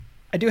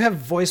I do have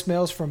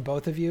voicemails from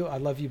both of you. I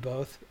love you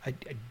both. I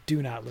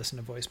do not listen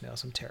to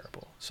voicemails. I'm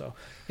terrible. So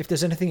if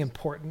there's anything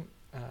important,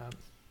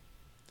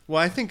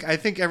 well, I think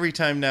every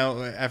time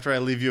now after I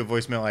leave you a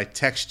voicemail, I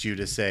text you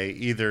to say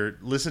either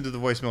listen to the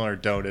voicemail or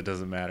don't. It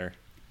doesn't matter.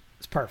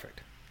 It's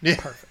perfect. Yeah,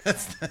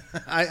 Perfect.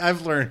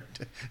 I've learned.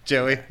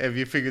 Joey, have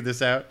you figured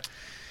this out?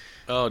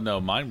 Oh no,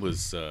 mine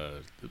was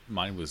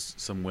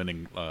some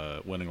winning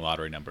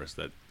lottery numbers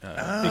that They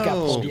got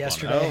pulled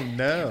yesterday. Oh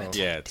no!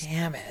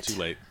 Damn it! Too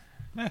late.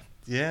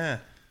 Yeah,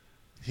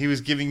 he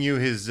was giving you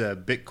his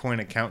Bitcoin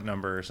account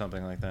number or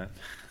something like that.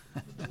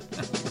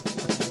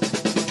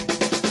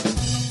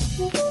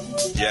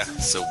 Yeah,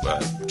 so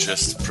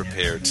just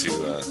prepare to.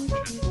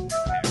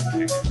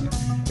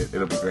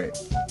 It'll be great.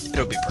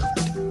 It'll be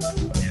perfect.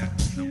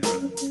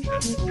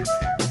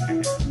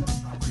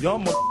 Y'all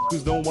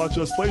motherfuckers don't watch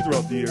us play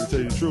throughout the year, to tell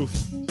you the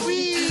truth.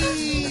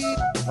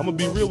 I'm gonna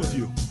be real with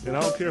you, and I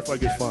don't care if I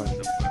get fined.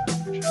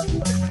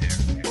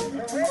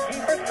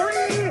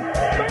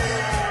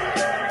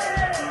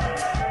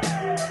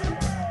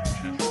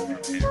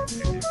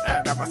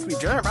 I got my sweet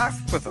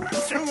giraffe. Put some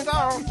strings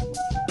on.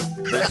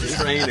 That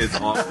train is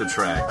off the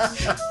track.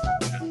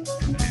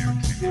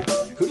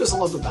 Who doesn't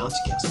love the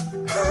bouncy castle?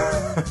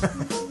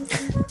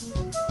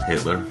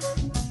 Hitler.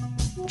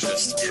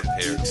 Just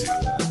prepare to.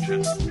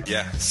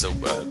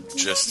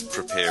 Just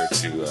prepare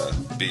to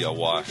be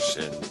awash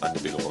in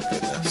undebeatable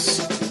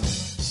goodness.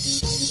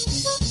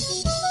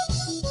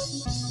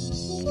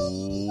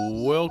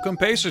 Welcome,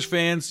 Pacers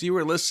fans. You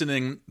are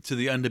listening to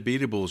the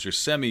Undebeatables, your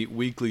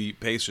semi-weekly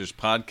Pacers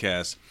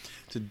podcast.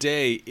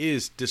 Today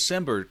is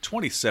December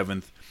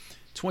 27th,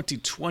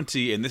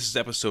 2020, and this is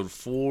episode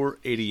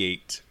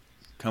 488.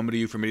 Coming to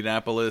you from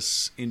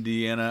Indianapolis,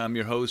 Indiana. I'm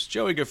your host,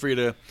 Joey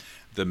Gaffrida,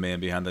 the man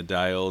behind the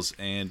dials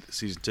and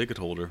season ticket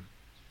holder.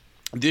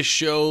 This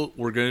show,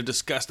 we're going to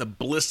discuss the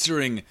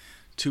blistering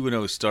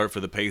 2-0 start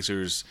for the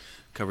Pacers,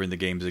 covering the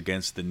games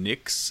against the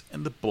Knicks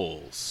and the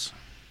Bulls.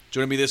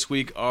 Joining me this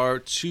week are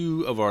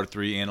two of our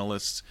three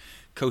analysts,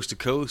 coast to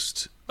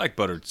coast, like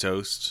buttered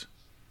toast.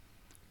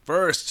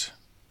 First,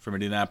 from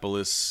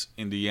Indianapolis,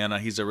 Indiana,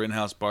 he's our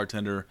in-house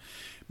bartender,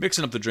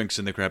 mixing up the drinks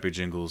and the crappy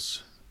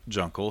jingles,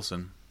 John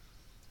Colson.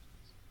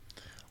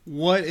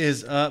 What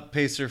is up,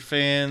 Pacer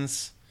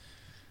fans?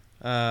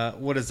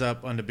 What is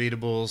up,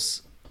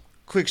 Undebeatables?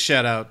 Quick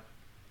shout out.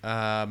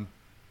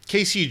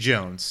 Casey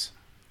Jones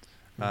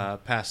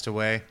passed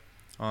away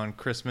on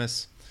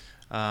Christmas.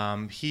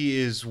 He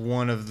is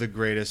one of the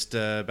greatest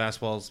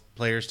basketball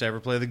players to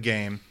ever play the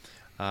game.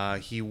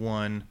 He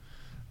won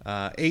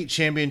 8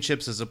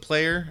 championships as a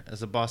player,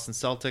 as a Boston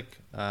Celtic,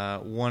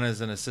 1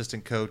 as an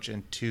assistant coach,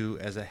 and 2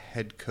 as a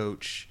head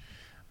coach.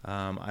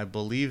 I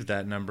believe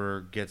that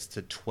number gets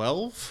to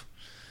 12,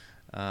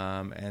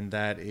 and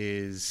that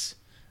is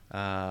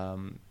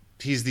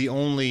he's the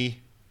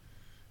only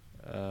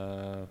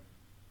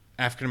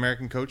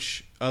African-American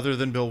coach other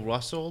than Bill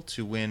Russell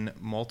to win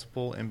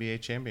multiple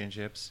NBA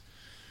championships.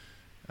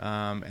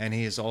 And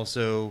he is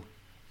also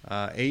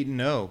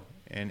 8-0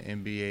 in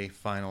NBA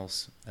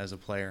finals as a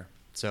player.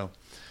 So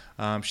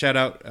shout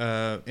out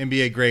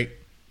NBA great.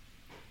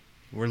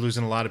 We're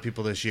losing a lot of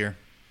people this year.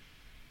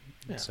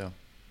 Yeah. So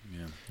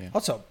yeah.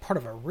 Also part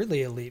of a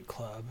really elite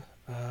club.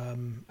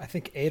 I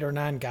think 8 or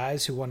 9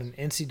 guys who won an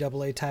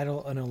NCAA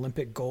title, an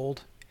Olympic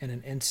gold, and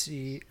an an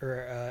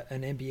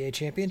NBA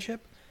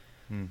championship.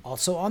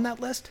 Also on that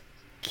list,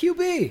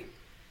 QB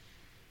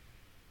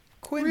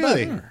Quinn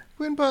Buckner.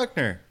 Quinn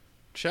Buckner.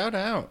 Shout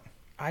out.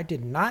 I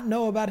did not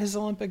know about his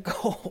Olympic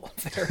gold.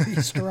 Very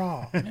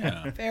strong.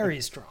 Yeah. Very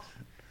strong.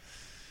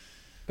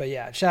 But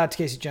yeah, shout out to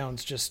Casey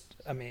Jones.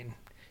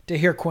 To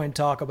hear Quinn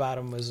talk about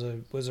him was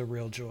a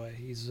real joy.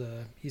 He's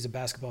a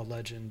basketball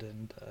legend,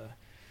 and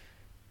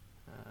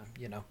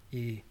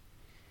he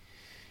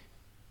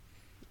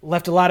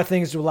left a lot of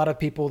things to a lot of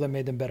people that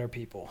made them better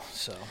people.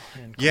 So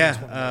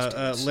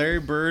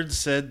Larry Bird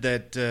said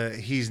that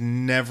he's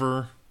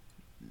never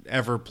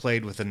ever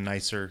played with a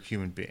nicer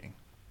human being.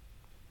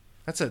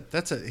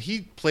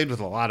 He played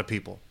with a lot of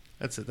people.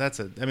 He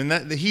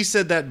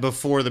said that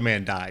before the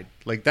man died.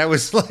 Like that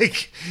was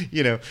like,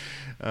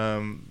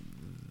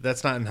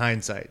 that's not in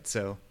hindsight.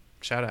 So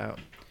shout out.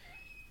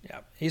 Yeah.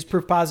 He's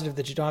proof positive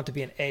that you don't have to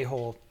be an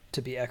a-hole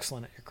to be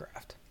excellent at your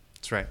craft.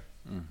 That's right.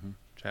 Mm-hmm.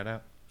 Shout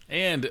out.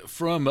 And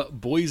from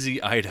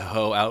Boise,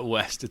 Idaho, out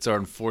west, it's our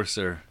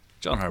enforcer,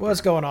 John Harper.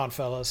 What's going on,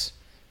 fellas?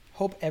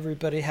 Hope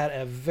everybody had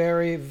a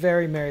very,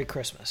 very Merry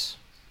Christmas.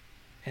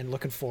 And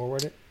looking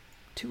forward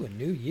to a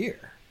new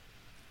year.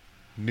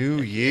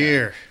 New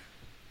year.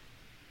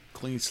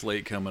 Clean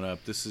slate coming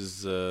up. This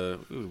is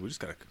we just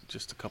got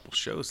just a couple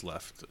shows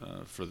left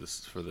for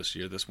this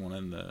year. This one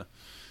and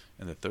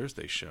the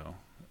Thursday show,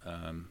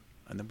 and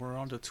then we're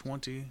on to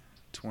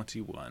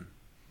 2021.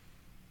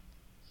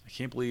 I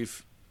can't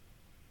believe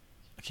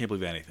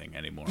anything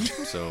anymore.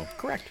 So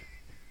correct.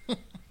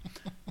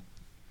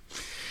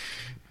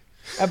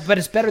 But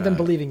it's better than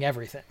believing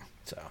everything.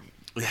 So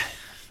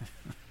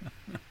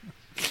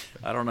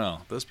I don't know.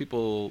 Those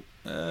people,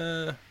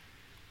 they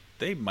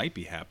they might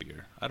be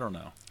happier. I don't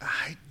know.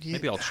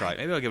 Maybe I'll try.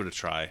 Maybe I'll give it a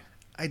try.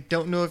 I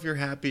don't know if you're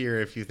happier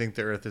if you think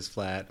the Earth is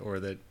flat or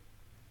that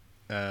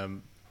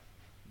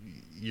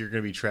you're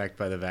going to be tracked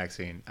by the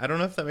vaccine. I don't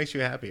know if that makes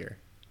you happier.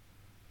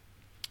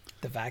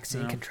 The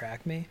vaccine can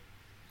track me?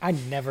 I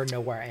never know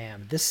where I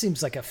am. This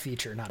seems like a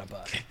feature, not a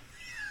bug.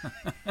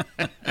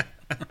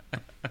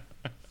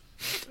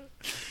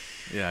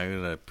 Yeah,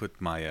 I'm gonna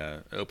put my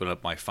open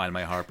up my Find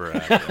My Harper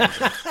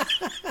app.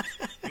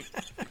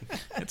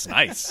 It's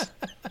nice.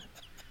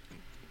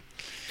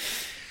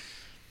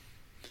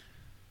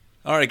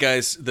 All right,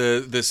 guys,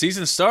 the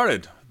season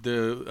started.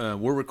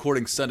 We're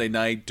recording Sunday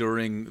night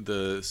during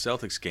the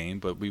Celtics game,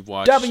 but we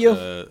watched I'm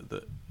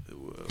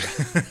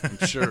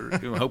sure,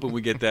 I'm hoping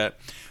we get that.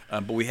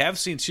 But we have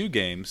seen two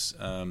games.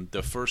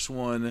 The first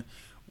one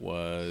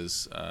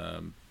was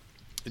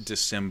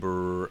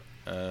December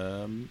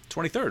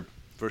 23rd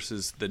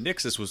versus the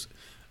Knicks. This was,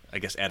 I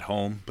guess, at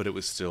home, but it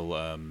was still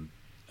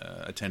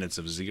attendance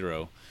of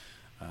 0.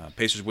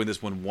 Pacers win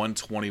this one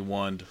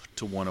 121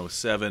 to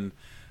 107.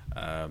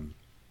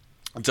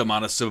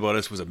 Domantas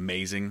Sabonis was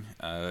amazing.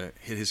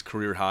 Hit his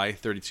career high,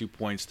 32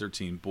 points,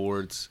 13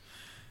 boards.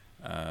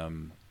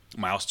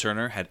 Miles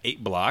Turner had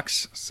 8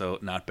 blocks, so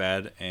not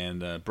bad.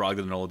 And Brogdon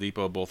and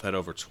Oladipo both had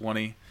over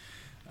 20.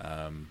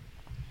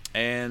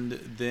 And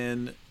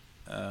then,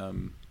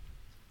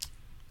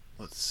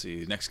 let's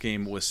see, next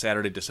game was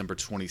Saturday, December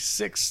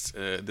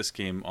 26th. This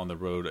game on the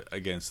road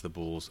against the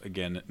Bulls.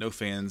 Again, no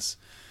fans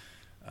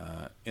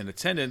in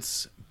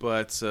attendance,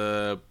 but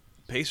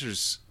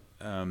Pacers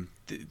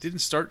didn't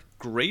start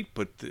great,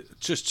 but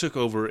just took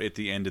over at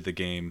the end of the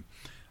game.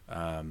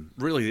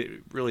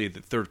 Really,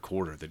 the third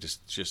quarter, they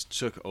just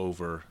took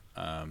over.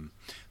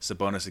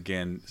 Sabonis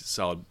again,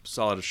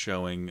 solid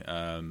showing.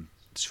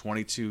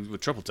 22 with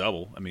triple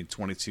double. I mean,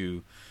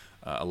 22,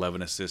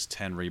 11 assists,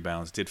 10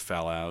 rebounds. Did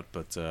foul out,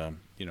 but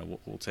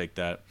we'll take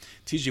that.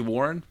 T.J.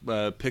 Warren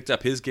picked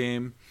up his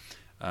game.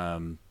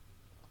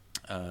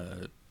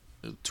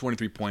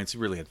 23 points. He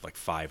really had like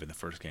 5 in the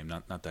first game.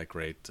 Not that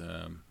great.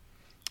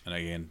 And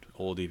again,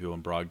 Oladipo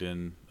and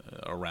Brogdon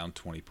around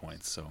 20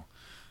 points. So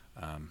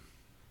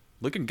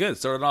looking good.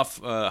 Started off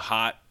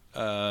hot,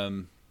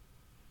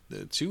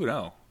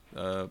 2-0.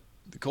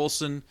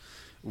 Colson,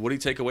 what do you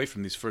take away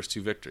from these first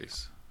 2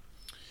 victories?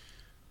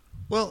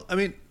 Well, I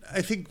mean,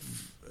 I think,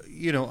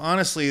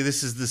 honestly,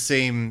 this is the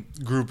same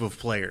group of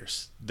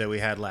players that we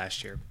had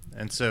last year.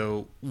 And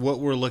so what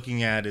we're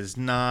looking at is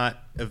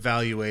not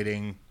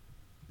evaluating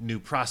new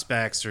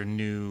prospects or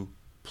new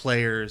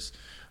players,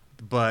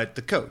 but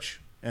the coach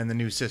and the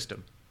new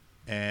system.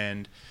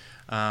 And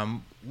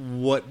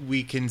what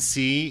we can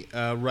see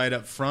right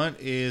up front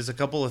is a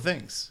couple of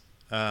things.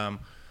 We're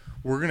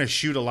going to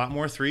shoot a lot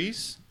more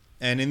threes.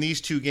 And in these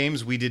 2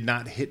 games, we did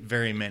not hit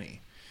very many,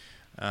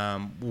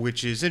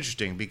 which is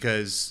interesting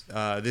because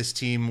this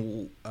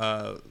team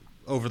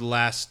over the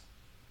last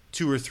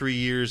 2 or 3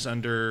 years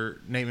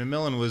under Nate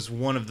McMillan was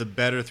one of the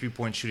better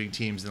three-point shooting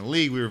teams in the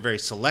league. We were very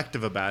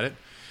selective about it,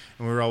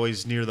 and we were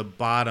always near the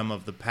bottom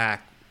of the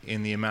pack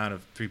in the amount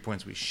of 3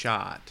 points we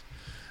shot.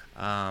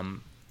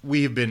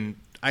 We have been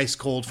ice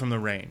cold from the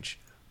range.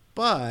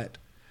 But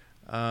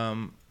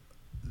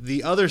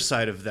the other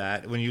side of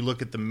that, when you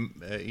look at the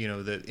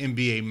the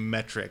NBA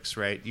metrics,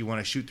 right? You want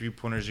to shoot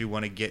 3-pointers, you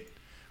want to get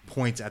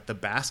points at the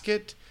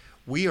basket.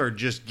 We are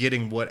just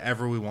getting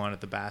whatever we want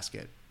at the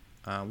basket.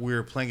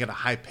 We're playing at a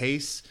high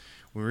pace.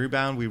 We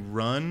rebound, we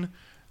run.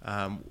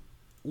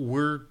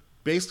 We're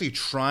basically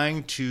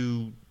trying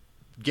to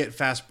get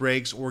fast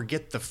breaks or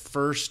get the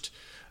first,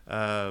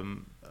 the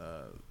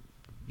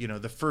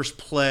first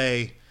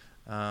play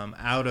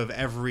out of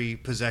every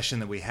possession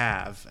that we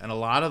have. And a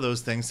lot of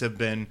those things have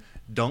been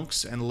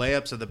dunks and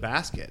layups at the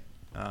basket.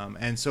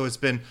 And so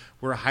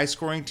we're a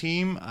high-scoring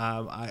team.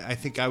 I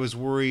think I was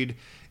worried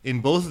in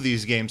both of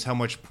these games how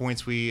much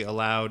points we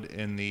allowed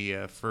in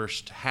the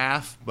first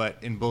half, but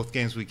in both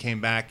games we came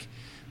back,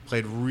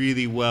 played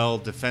really well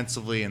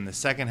defensively in the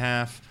second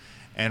half,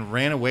 and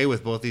ran away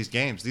with both these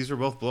games. These were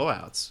both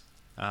blowouts.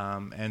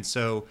 And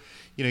so,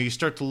 you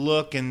start to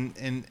look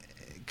and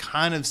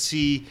kind of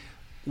see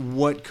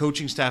what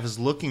coaching staff is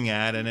looking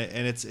at, and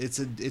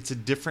it's a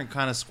different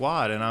kind of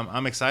squad, and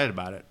I'm excited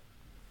about it.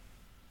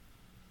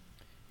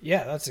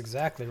 Yeah, that's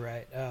exactly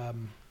right.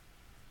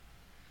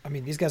 I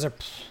mean, these guys are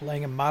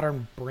playing a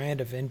modern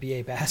brand of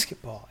NBA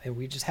basketball, and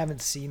we just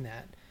haven't seen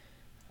that.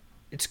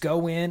 It's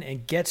go in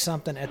and get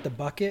something at the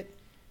bucket.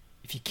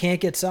 If you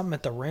can't get something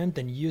at the rim,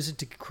 then use it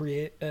to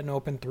create an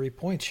open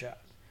 3-point shot.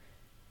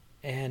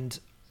 And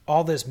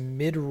all this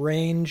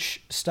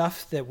mid-range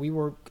stuff that we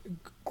were,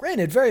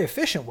 granted, very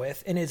efficient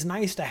with, and it's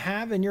nice to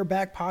have in your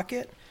back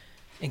pocket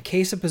in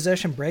case a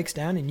possession breaks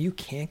down and you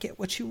can't get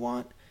what you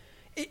want.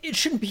 It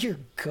shouldn't be your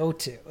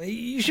go-to.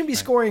 You shouldn't be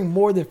scoring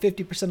more than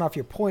 50% off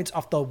your points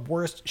off the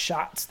worst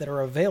shots that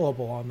are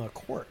available on the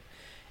court.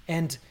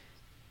 And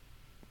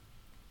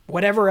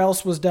whatever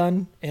else was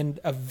done in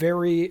a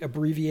very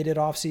abbreviated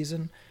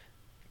offseason,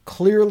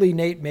 clearly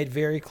Nate made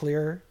very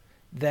clear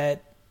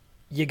that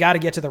you got to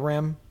get to the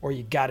rim or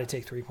you got to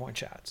take 3-point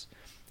shots.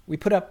 We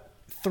put up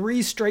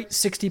 3 straight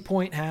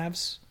 60-point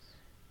halves.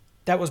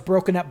 That was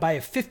broken up by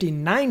a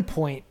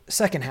 59-point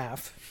second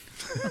half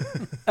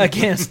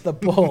against the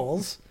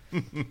Bulls.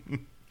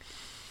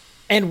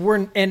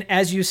 And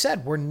as you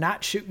said, we're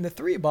not shooting the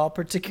 3 ball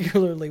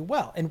particularly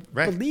well. And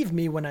believe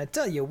me when I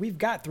tell you, we've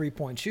got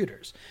 3-point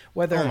shooters.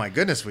 Oh my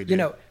goodness, we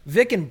do.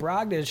 Vic and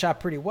Brogdon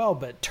shot pretty well,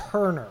 but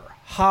Turner,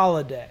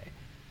 Holiday,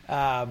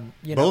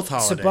 both Holidays.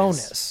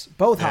 Sabonis,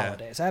 both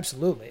Holidays,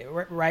 absolutely.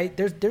 Right?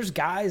 There's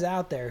guys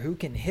out there who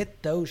can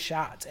hit those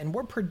shots, and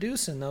we're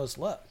producing those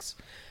looks.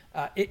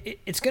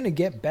 It's going to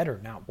get better,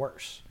 not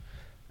worse.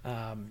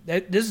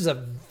 This is a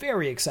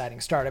very exciting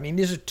start. I mean,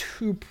 these are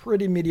 2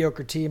 pretty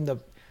mediocre teams.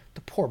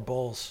 The poor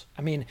Bulls.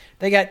 I mean,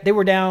 they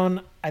were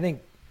down, I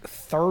think,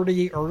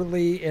 30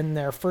 early in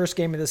their first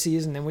game of the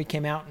season. Then we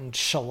came out and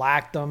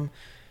shellacked them.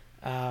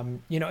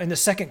 In the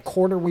second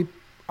quarter,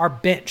 our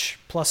bench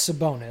plus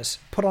Sabonis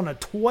put on a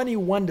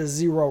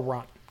 21-0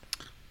 run.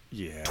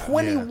 Yeah.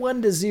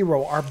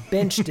 21-0. Our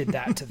bench did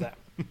that to them.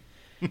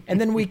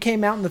 And then we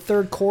came out in the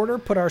third quarter,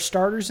 put our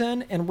starters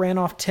in, and ran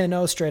off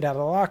 10-0 straight out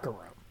of the locker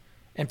room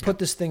and put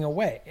this thing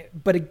away.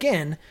 But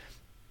again,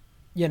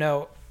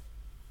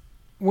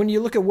 when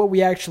you look at what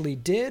we actually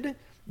did,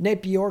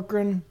 Nate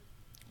Bjorkgren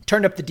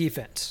turned up the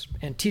defense,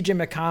 and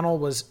TJ McConnell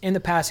was in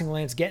the passing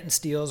lanes getting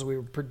steals. We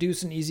were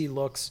producing easy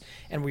looks,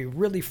 and we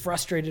really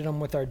frustrated them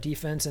with our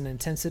defense and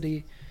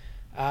intensity.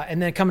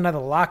 And then coming out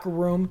of the locker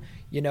room,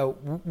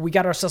 we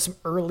got ourselves some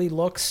early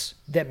looks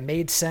that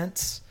made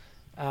sense,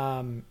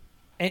 and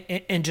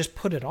just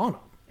put it on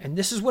them. And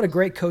this is what a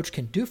great coach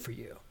can do for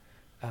you.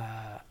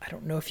 I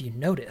don't know if you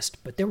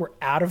noticed, but there were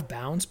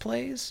out-of-bounds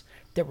plays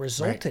that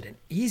resulted in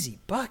easy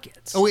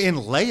buckets. Oh, in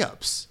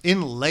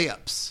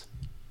layups.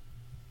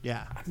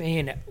 Yeah. I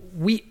mean,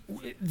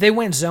 they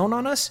went zone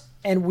on us,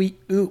 and we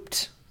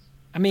ooped.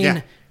 I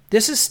mean,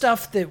 this is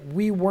stuff that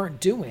we weren't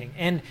doing.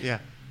 And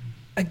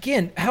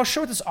again, how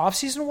short this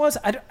offseason was,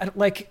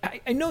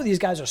 I know these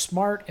guys are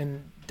smart,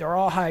 and they're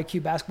all high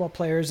IQ basketball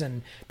players,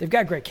 and they've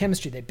got great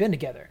chemistry. They've been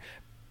together.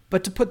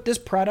 But to put this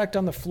product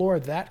on the floor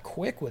that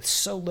quick with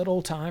so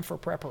little time for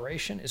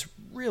preparation is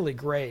really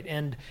great.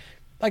 And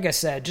like I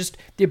said, just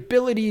the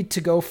ability to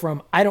go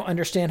from, I don't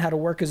understand how to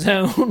work a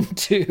zone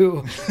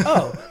to,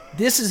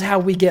 this is how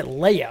we get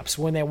layups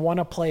when they want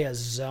to play a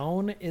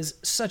zone is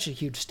such a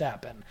huge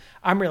step. And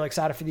I'm really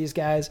excited for these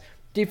guys.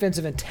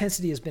 Defensive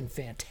intensity has been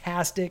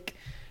fantastic.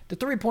 The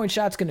 3-point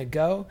shot's going to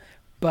go,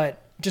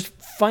 but just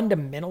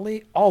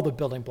fundamentally, all the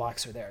building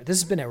blocks are there. This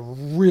has been a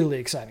really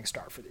exciting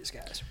start for these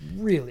guys.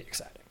 Really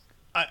exciting.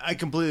 I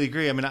completely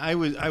agree. I mean, I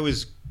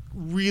was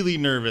really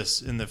nervous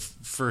in the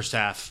first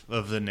half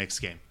of the Knicks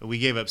game. We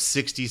gave up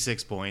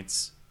 66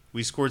 points.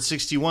 We scored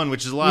 61,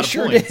 which is a lot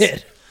of points.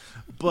 Did.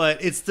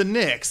 But it's the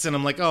Knicks, and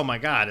I'm like, oh my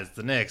God, it's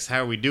the Knicks.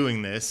 How are we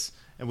doing this?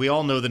 And we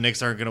all know the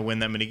Knicks aren't going to win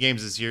that many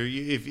games this year.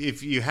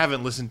 If you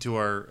haven't listened to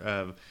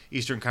our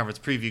Eastern Conference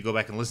preview, go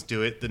back and listen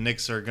to it. The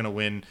Knicks are going to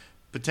win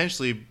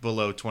potentially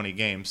below 20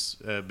 games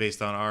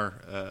based on our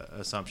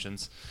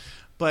assumptions.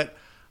 But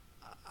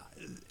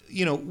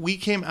we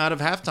came out of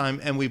halftime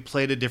and we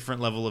played a different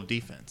level of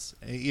defense.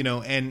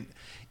 And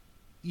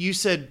you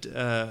said,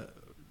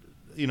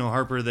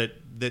 Harper,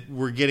 that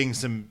we're getting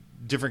some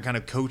different kind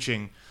of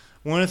coaching.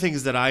 One of the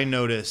things that I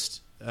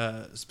noticed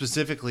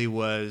specifically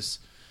was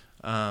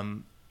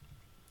the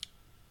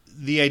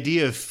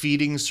idea of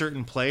feeding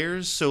certain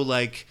players. So,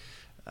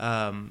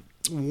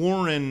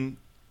 Warren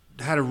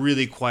had a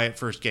really quiet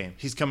first game.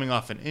 He's coming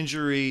off an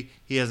injury.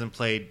 He hasn't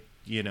played,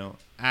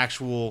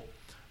 actual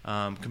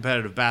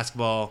competitive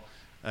basketball.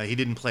 He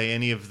didn't play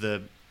any of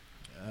the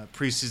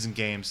preseason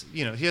games.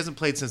 He hasn't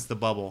played since the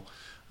bubble.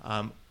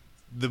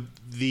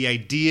 The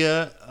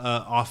idea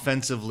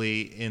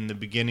offensively in the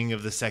beginning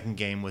of the second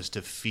game was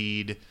to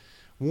feed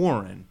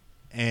Warren,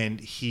 and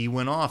he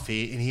went off.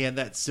 He had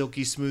that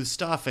silky smooth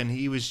stuff, and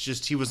he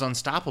was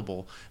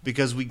unstoppable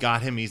because we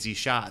got him easy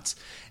shots.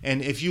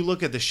 And if you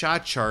look at the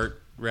shot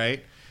chart,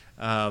 right,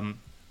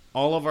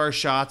 all of our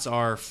shots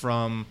are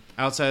from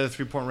outside of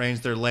the 3-point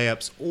range. They're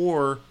layups,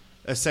 or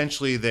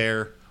essentially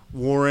they're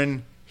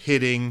Warren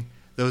hitting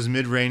those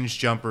mid-range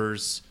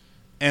jumpers,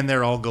 and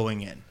they're all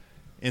going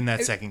in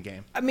that second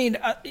game. I mean,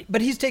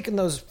 but he's taking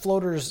those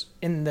floaters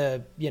in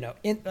the,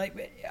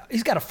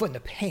 he's got a foot in the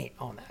paint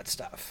on that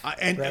stuff.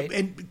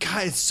 And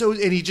God, it's so,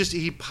 and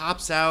he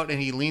pops out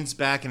and he leans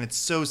back, and it's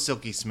so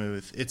silky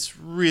smooth. It's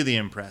really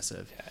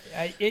impressive.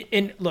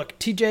 And look,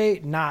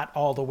 TJ, not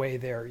all the way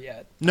there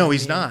yet. No,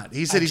 he's not.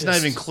 He said he's not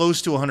even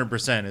close to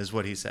 100%, is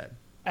what he said.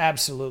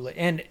 Absolutely.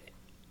 And,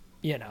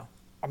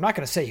 I'm not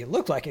going to say he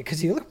looked like it because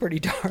he looked pretty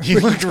darn. He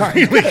looked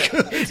really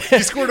good.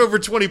 He scored over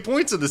 20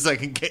 points in the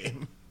second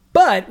game.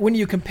 But when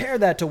you compare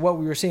that to what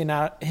we were seeing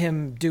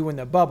him do in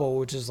the bubble,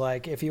 which is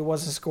like if he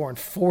wasn't scoring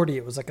 40,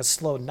 it was like a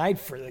slow night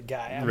for the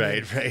guy. I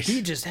mean,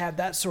 he just had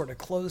that sort of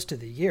close to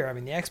the year. I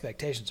mean, the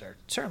expectations are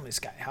certainly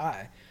sky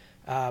high.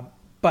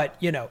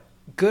 But,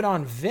 good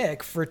on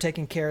Vic for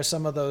taking care of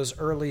some of those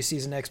early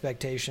season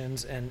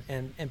expectations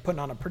and putting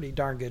on a pretty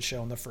darn good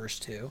show in the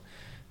first two.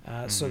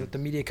 So that the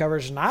media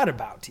coverage is not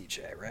about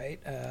TJ, right?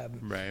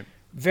 Right.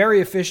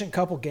 very efficient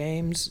couple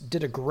games.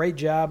 Did a great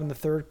job in the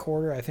third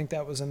quarter. I think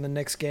that was in the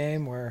Knicks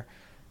game where,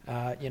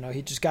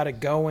 he just got it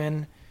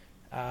going.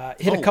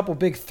 Hit a couple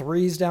big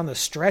threes down the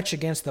stretch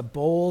against the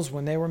Bulls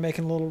when they were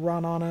making a little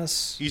run on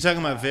us. You talking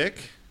about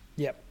Vic?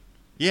 Yep.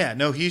 Yeah,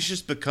 no, he's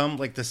just become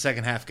like the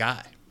second half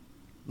guy.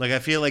 Like I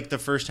feel like the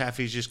first half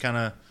he's just kind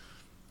of,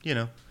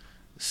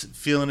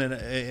 feeling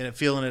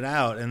it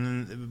out, and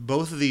then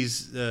both of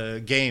these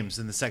games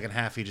in the second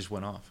half he just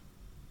went off.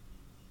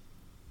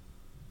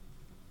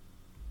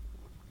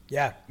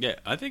 Yeah. Yeah,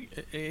 I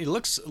think he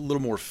looks a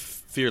little more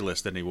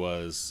fearless than he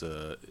was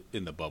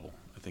in the bubble.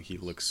 I think he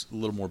looks a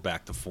little more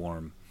back to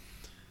form.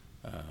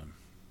 I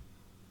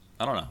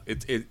don't know.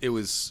 It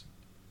was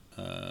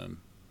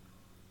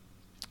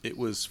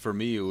for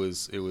me. It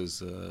was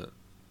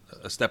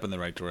a step in the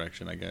right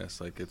direction, I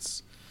guess. Like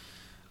it's,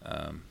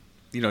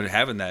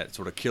 having that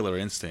sort of killer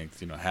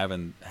instinct.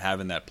 Having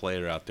that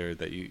player out there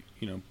that you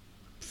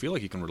feel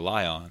like you can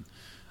rely on.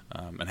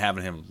 And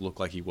having him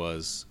look like he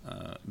was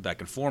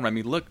back in form. I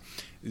mean, look,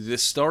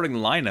 this starting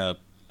lineup,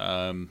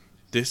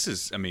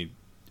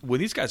 when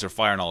these guys are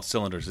firing all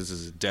cylinders, this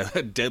is a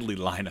deadly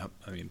lineup.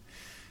 I mean,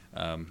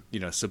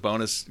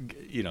 Sabonis,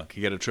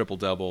 can get a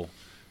triple-double.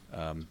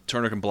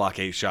 Turner can block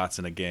 8 shots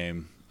in a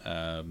game.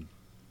 And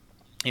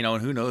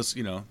who knows,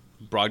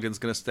 Brogdon's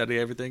going to steady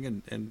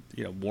everything, and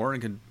Warren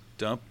can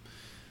dump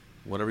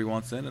whatever he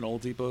wants in, and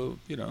Oladipo,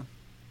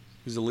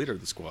 he's the leader of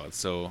the squad.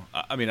 So,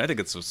 I think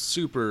it's a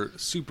super,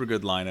 super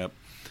good lineup.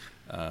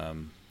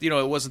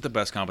 It wasn't the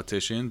best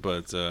competition,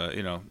 but,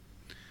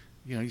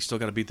 you still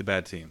got to beat the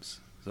bad teams.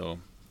 So,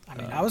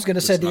 I was going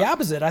to say the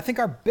opposite. I think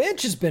our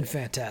bench has been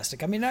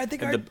fantastic. I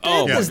think our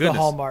depth is the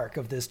hallmark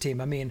of this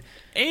team. And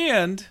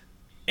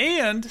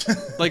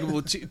like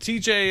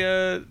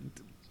TJ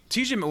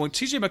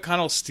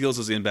McConnell steals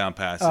his inbound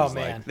passes. Oh,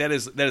 man.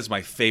 Like, that is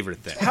my favorite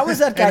thing. How is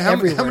that guy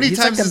everywhere? How many He's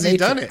times like has the he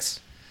done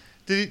Matrix.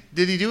 it?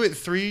 Did he do it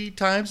 3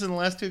 times in the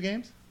last 2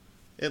 games?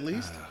 At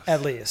least?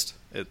 At least.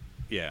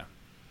 Yeah.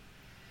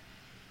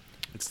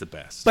 It's the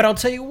best. But I'll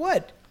tell you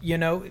what,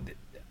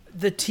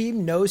 the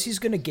team knows he's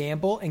going to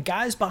gamble, and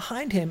guys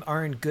behind him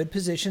are in good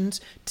positions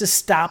to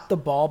stop the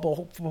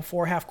ball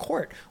before half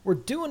court. We're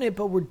doing it,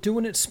 but we're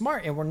doing it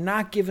smart, and we're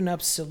not giving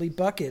up silly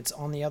buckets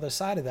on the other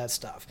side of that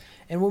stuff.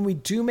 And when we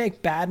do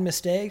make bad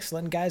mistakes,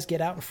 letting guys get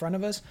out in front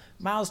of us,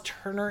 Miles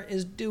Turner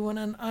is doing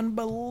an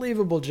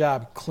unbelievable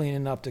job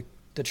cleaning up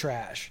the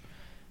trash.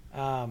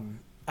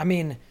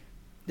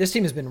 This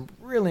team has been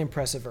really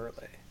impressive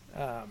early.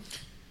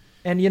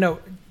 And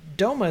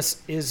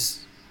Domas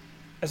is,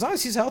 as long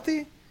as he's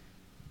healthy,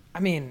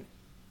 we're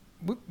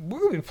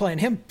going to be playing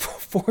him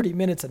 40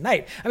 minutes a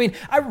night.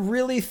 I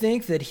really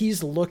think that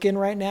he's looking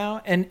right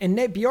now, and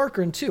Nate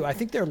Bjorkgren too. I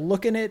think they're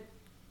looking at,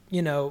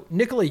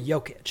 Nikola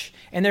Jokic,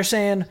 and they're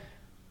saying,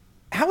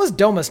 how is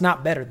Domas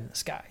not better than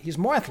this guy? He's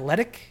more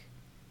athletic.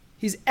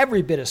 He's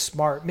every bit as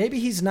smart. Maybe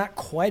he's not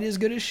quite as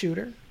good a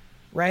shooter,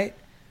 right?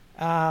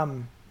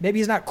 Maybe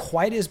he's not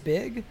quite as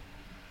big,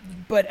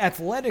 but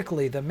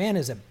athletically, the man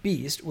is a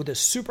beast with a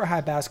super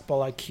high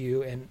basketball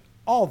IQ and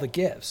all the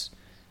gifts.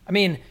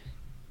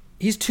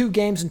 He's 2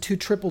 games and 2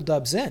 triple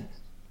dubs in,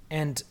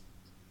 and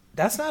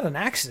that's not an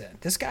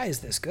accident. This guy is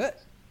this good.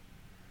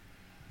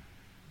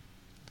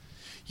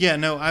 Yeah,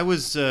 no, I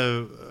was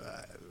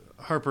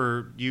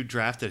Harper. You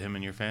drafted him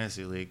in your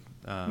fantasy league.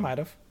 Might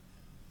have.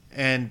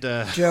 And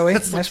Joey,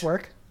 nice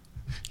work.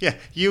 Yeah,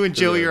 you and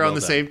Joey are on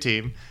the same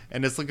team,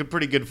 and it's looking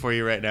pretty good for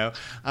you right now.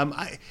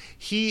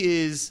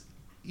 He is,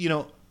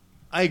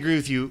 I agree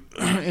with you.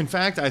 In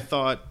fact, I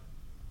thought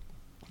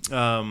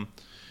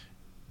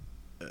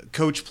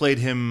Coach played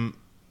him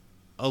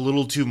a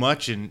little too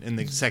much in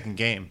the second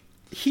game.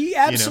 He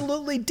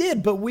absolutely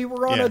did, but we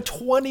were on a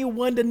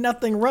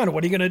 21-0 run.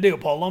 What are you going to do,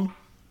 pull him?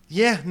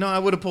 Yeah, no, I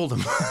would have pulled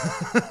him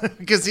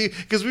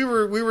because we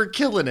were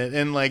killing it,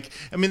 and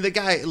the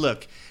guy.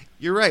 Look,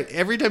 you're right.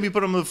 Every time you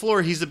put him on the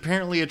floor, he's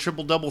apparently a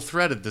triple-double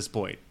threat at this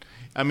point.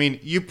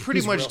 You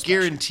pretty much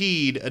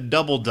guaranteed a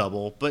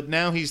double-double, but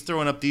now he's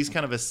throwing up these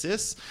kind of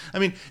assists.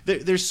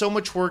 There's so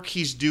much work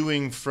he's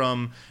doing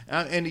from,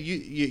 and it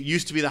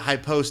used to be the high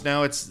post.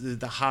 Now it's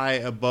the high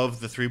above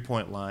the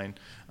three-point line,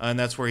 and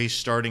that's where he's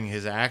starting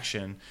his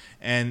action.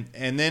 And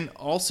then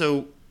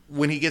also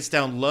when he gets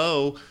down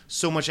low,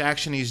 so much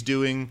action he's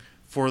doing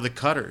for the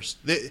cutters.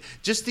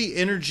 Just the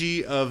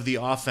energy of the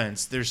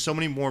offense. There's so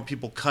many more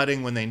people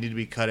cutting when they need to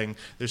be cutting.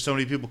 There's so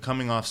many people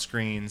coming off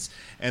screens,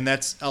 and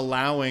that's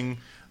allowing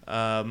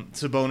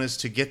Sabonis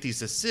to get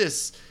these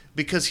assists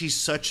because he's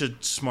such a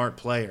smart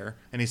player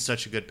and he's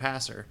such a good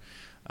passer.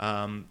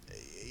 I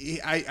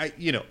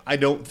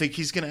don't think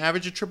he's going to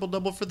average a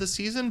triple-double for the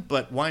season,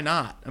 but why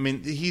not?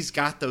 He's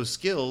got those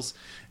skills,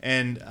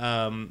 and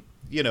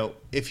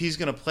if he's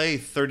going to play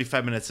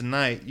 35 minutes a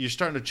night, you're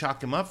starting to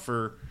chalk him up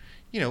for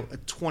a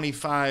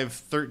 25,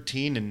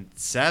 13, and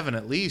 7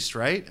 at least,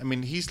 right?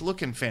 He's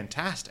looking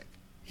fantastic.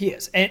 He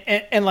is.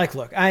 And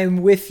look,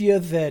 I'm with you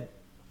that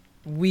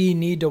we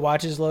need to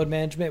watch his load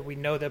management. We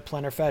know that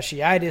plantar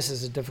fasciitis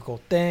is a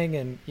difficult thing,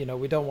 and,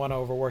 we don't want to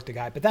overwork the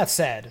guy. But that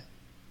said,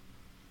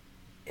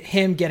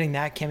 him getting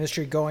that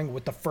chemistry going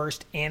with the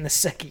first and the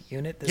second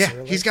unit this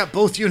early. He's got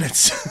both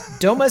units.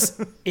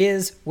 Domas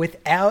is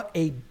without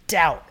a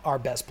doubt our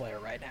best player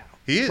right now.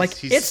 He is.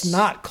 Like, it's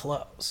not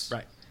close.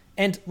 Right.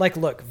 And, like,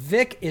 look,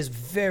 Vic is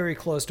very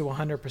close to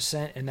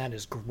 100%, and that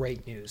is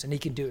great news. And he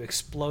can do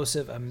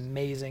explosive,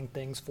 amazing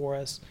things for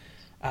us.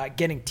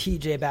 Getting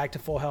TJ back to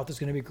full health is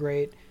going to be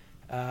great.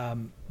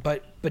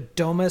 But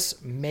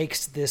Domas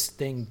makes this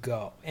thing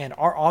go. And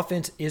our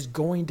offense is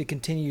going to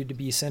continue to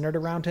be centered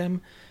around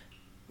him,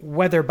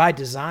 whether by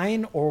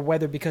design or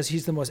whether because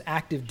he's the most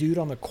active dude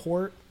on the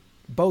court,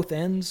 both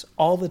ends,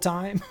 all the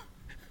time,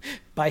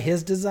 by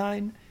his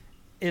design.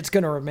 It's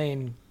going to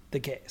remain the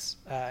case.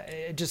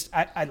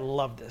 I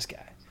love this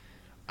guy.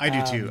 I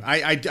do too.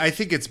 I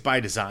think it's by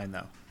design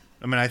though.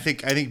 I mean, I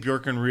think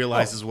Bjorkgren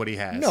realizes what he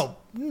has. No.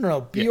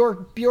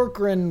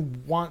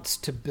 Bjorkgren wants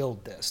to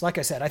build this. Like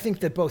I said, I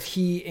think that both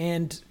he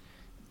and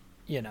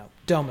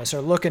Domas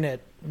are looking at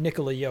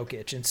Nikola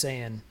Jokic and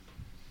saying,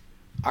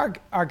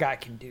 our guy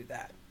can do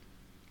that.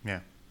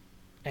 Yeah.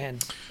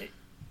 And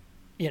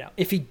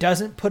if he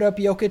doesn't put up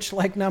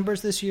Jokic-like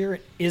numbers this year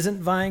and isn't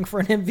vying for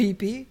an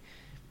MVP,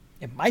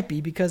 it might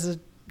be because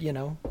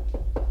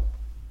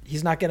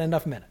he's not getting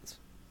enough minutes.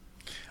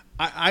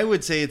 I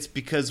would say it's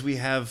because we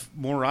have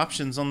more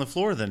options on the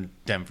floor than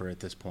Denver at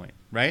this point,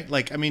 right?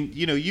 Like, I mean,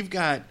 you've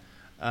got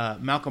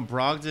Malcolm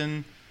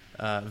Brogdon,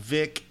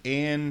 Vic,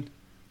 and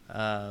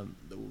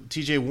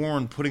TJ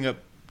Warren putting up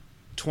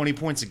 20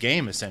 points a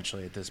game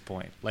essentially at this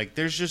point. Like,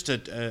 there's just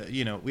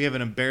we have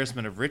an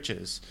embarrassment of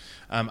riches.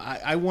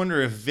 I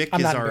wonder if Vic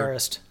I'm not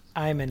embarrassed.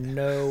 I'm in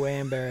no way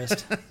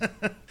embarrassed.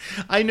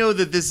 I know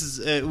that this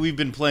is we've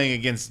been playing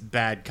against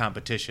bad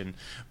competition,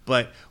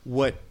 but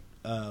what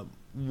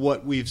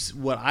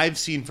I've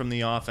seen from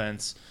the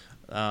offense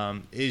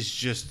is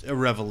just a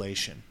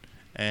revelation.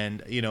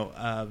 And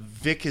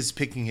Vic is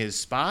picking his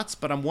spots,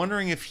 but I'm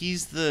wondering if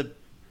he's the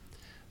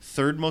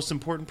third most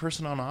important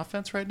person on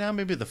offense right now,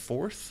 maybe the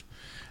fourth.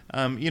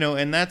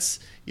 And that's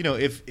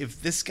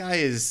if this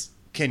guy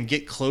can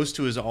get close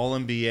to his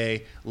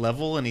All-NBA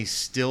level and he's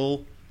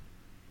still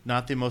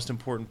not the most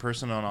important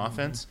person on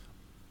offense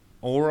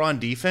or on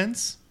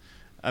defense.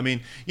 I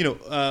mean,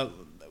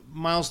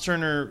 Miles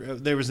Turner,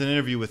 there was an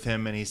interview with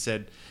him and he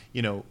said,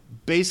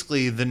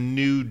 basically the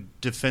new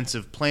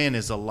defensive plan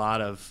is a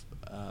lot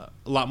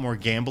more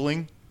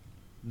gambling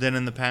than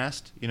in the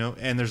past,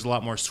 and there's a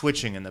lot more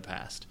switching in the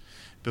past.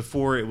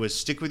 Before it was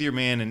stick with your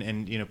man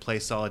and play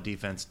solid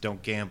defense,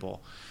 don't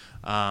gamble.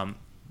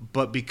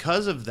 But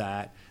because of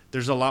that,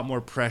 there's a lot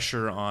more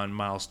pressure on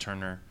Miles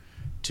Turner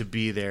to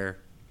be there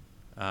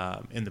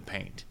in the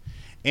paint.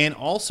 And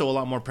also a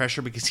lot more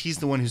pressure because he's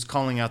the one who's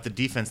calling out the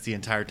defense the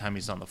entire time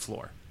he's on the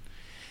floor.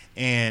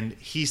 And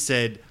he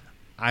said,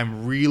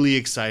 I'm really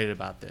excited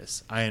about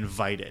this. I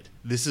invite it.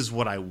 This is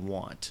what I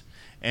want.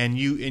 And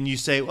you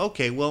say,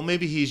 okay, well,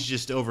 maybe he's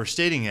just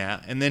overstating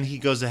that. And then he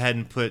goes ahead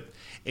and put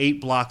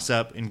 8 blocks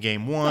up in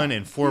game 1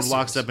 and 4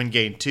 blocks up in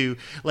game 2.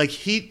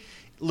 Like,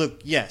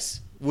 yes,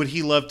 would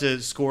he love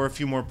to score a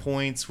few more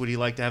points? Would he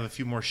like to have a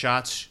few more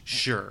shots?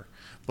 Sure.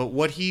 But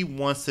what he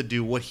wants to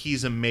do, what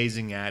he's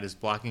amazing at, is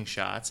blocking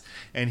shots.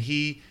 And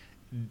he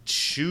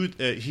showed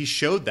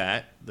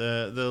that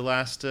the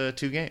last 2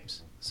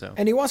 games. So.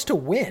 And he wants to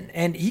win,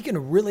 and he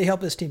can really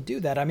help his team do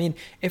that. I mean,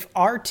 if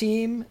our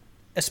team,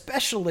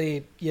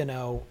 especially,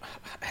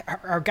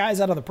 our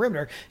guys out on the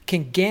perimeter,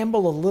 can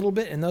gamble a little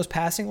bit in those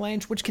passing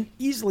lanes, which can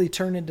easily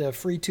turn into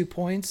free 2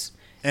 points.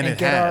 And it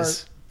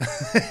has.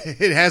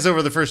 It has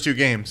over the first 2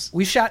 games.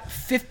 We shot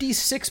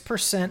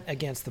 56%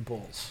 against the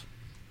Bulls.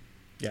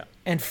 Yeah.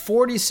 And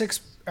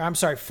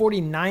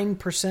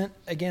 49%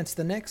 against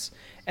the Knicks.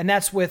 And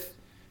that's with,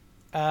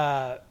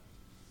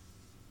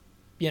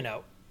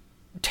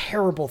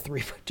 terrible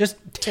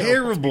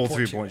terrible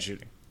three-point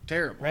shooting.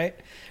 Terrible. Right?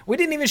 We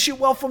didn't even shoot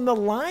well from the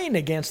line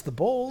against the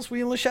Bulls.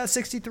 We only shot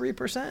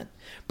 63%.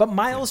 But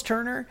Miles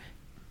Turner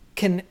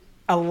can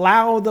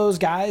allow those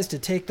guys to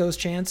take those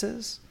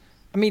chances.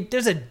 I mean,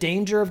 there's a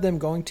danger of them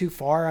going too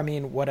far. I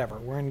mean, whatever.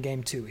 We're in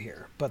game 2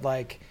 here. But,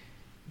 like,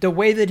 the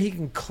way that he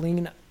can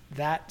clean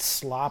that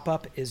slop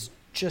up is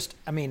just,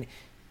 I mean,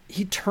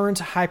 he turns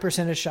high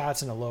percentage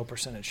shots into low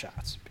percentage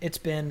shots. It's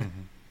been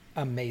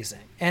amazing.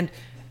 And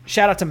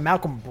shout out to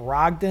Malcolm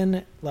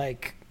Brogdon,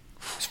 like,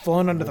 he's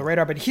flown under the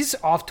radar, but he's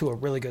off to a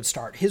really good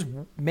start. His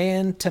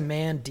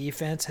man-to-man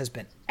defense has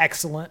been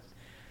excellent.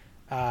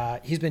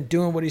 He's been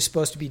doing what he's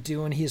supposed to be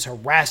doing. He is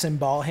harassing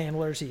ball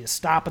handlers. He is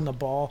stopping the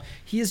ball.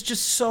 He is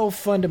just so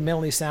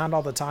fundamentally sound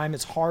all the time.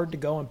 It's hard to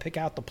go and pick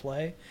out the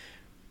play.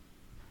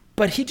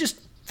 But he just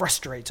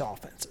frustrates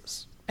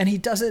offenses. And he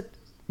does it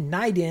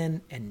night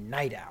in and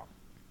night out.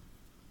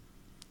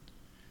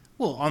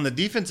 Well, on the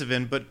defensive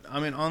end, but I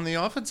mean, on the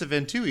offensive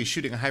end too, he's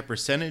shooting a high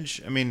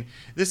percentage. I mean,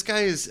 this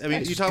guy is. I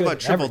mean, you talk about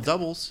triple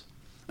doubles.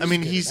 I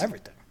mean, he's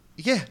everything.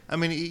 Yeah, I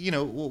mean,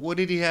 what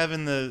did he have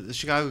in the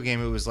Chicago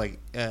game? It was like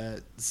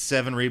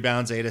 7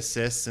 rebounds, 8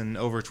 assists, and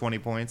over 20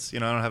 points. I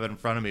don't have it in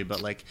front of me,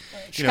 but like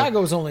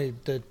Chicago was only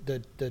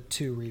the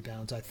 2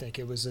 rebounds. I think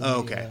it was. In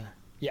okay.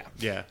 Yeah.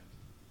 Yeah.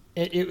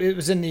 It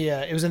was in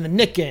the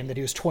Nick game that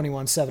he was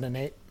 21, 7, and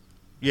 8.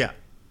 Yeah.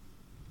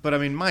 But, I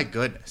mean, my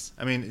goodness.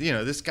 I mean,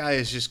 this guy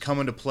is just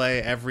coming to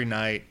play every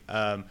night.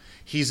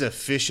 He's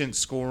efficient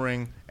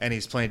scoring, and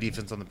he's playing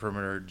defense on the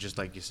perimeter, just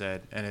like you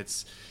said. And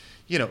it's,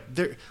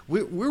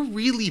 we're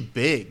really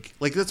big.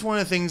 Like, that's one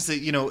of the things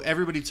that,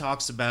 everybody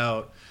talks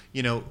about,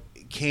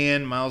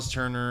 can Miles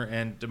Turner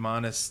and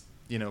Demonis,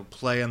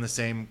 play on the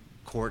same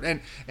court?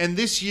 And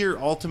this year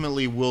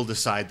ultimately will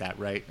decide that,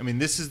 right? I mean,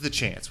 this is the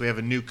chance. We have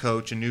a new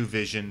coach, a new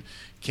vision.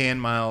 Can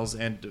Miles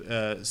and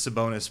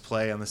Sabonis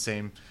play on the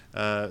same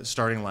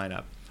starting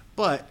lineup?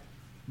 But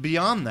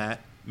beyond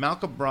that,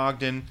 Malcolm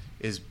Brogdon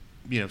is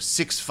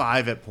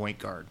 6'5" at point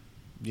guard.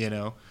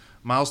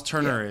 Miles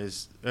Turner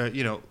is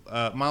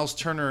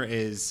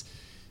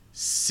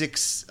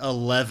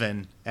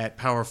 6'11" at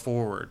power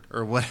forward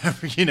or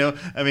whatever.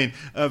 I mean,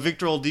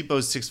 Victor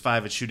Oladipo's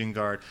 6'5" at shooting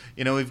guard.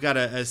 We've got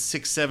a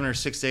 6'7" or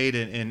 6'8"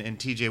 in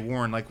TJ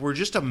Warren. Like, we're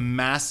just a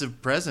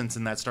massive presence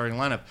in that starting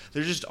lineup.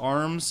 They're just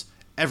arms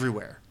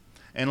everywhere.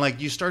 And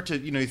like, you start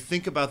to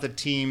think about the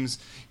teams,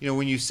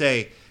 when you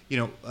say,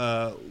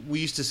 we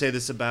used to say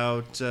this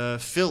about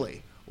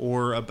Philly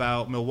or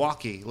about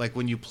Milwaukee. Like,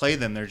 when you play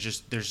them, there's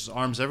just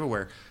arms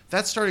everywhere.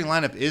 That starting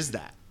lineup is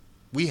that.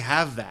 We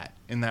have that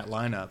in that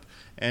lineup,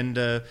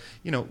 and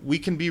we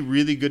can be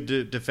really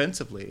good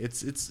defensively.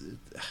 It's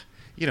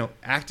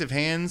active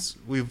hands.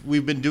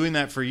 We've been doing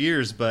that for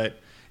years, but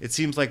it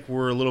seems like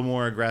we're a little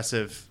more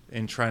aggressive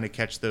in trying to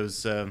catch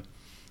those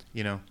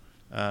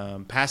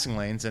passing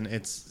lanes, and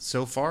it's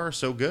so far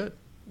so good.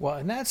 Well,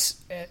 and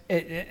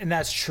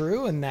that's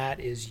true, and that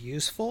is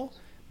useful.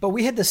 But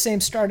we had the same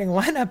starting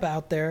lineup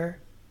out there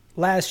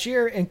last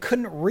year and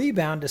couldn't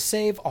rebound to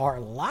save our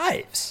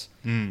lives.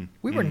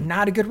 We were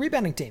not a good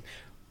rebounding team.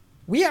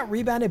 We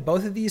out-rebounded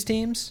both of these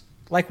teams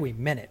like we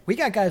meant it. We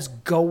got guys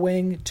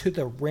going to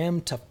the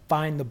rim to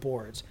find the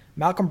boards.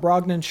 Malcolm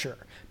Brogdon, sure.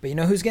 But you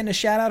know who's getting a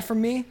shout-out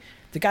from me?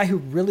 The guy who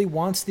really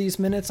wants these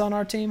minutes on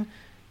our team?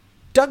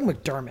 Doug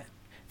McDermott.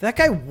 That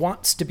guy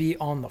wants to be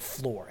on the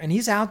floor, and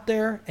he's out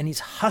there, and he's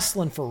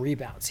hustling for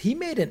rebounds. He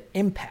made an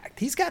impact.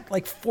 He's got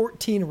like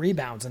 14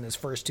 rebounds in his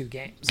first 2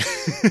 games.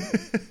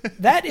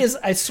 That is,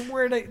 I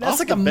swear to, that's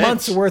like a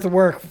month's worth of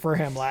work for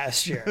him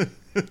last year.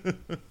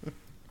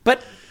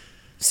 But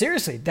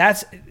seriously,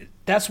 that's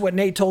what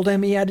Nate told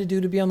him he had to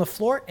do to be on the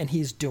floor, and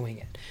he's doing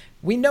it.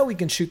 We know he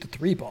can shoot the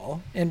 3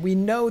 ball, and we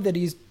know that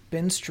he's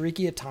been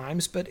streaky at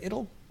times, but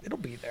it'll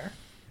be there.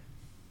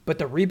 But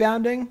the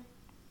rebounding,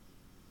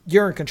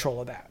 you're in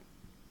control of that,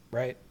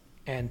 right?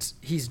 And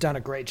he's done a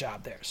great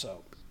job there.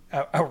 So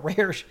a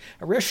rare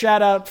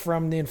shout out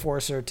from the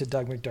enforcer to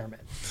Doug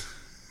McDermott.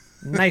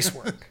 Nice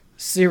work.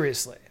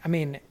 Seriously. I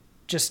mean,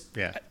 it's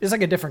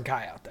like a different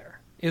guy out there.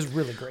 It was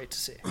really great to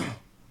see.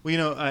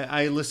 Well,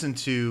 I listened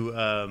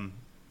to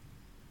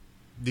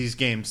these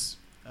games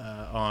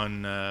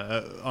on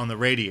the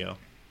radio,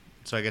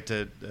 so I get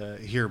to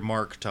hear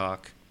Mark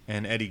talk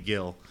and Eddie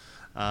Gill.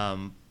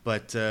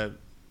 But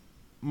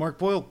Mark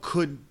Boyle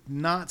could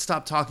not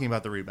stop talking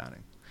about the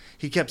rebounding.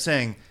 He kept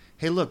saying,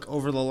 hey, look,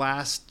 over the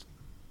last,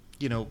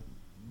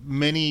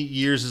 many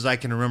years as I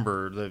can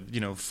remember,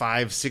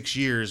 5-6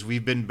 years,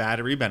 we've been bad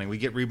at rebounding. We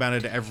get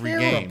rebounded every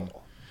game.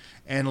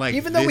 And like,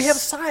 even though we have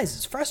size,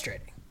 it's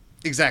frustrating.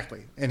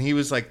 Exactly. And he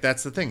was like,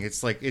 that's the thing.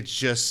 It's like, it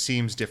just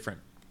seems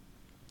different.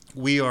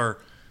 We are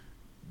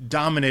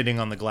dominating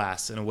on the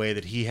glass in a way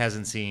that he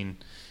hasn't seen,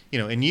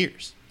 in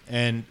years.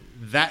 And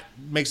that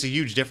makes a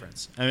huge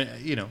difference. I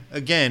mean,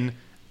 again,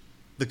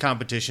 the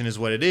competition is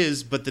what it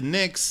is, but the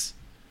Knicks,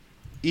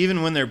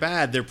 even when they're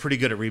bad, they're pretty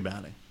good at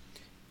rebounding.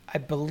 I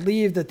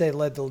believe that they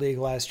led the league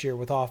last year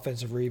with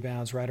offensive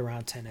rebounds right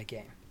around 10 a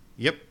game.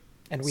 Yep.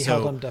 And we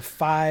held them to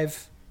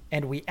 5,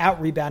 and we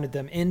out-rebounded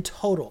them in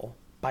total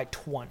by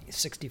 20,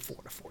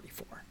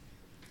 64-44.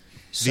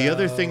 The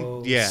other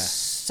thing,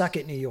 suck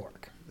it, New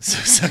York.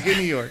 Suck it,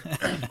 New York.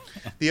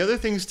 The other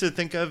things to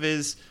think of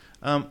is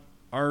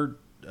our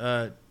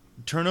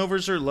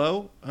turnovers are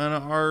low and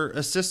our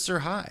assists are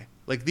high.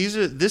 Like, this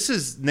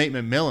is Nate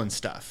McMillan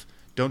stuff.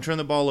 Don't turn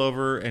the ball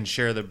over and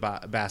share the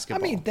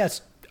basketball. I mean,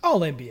 that's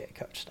all NBA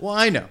coach stuff. Well,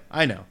 I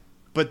know.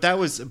 But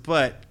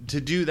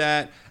to do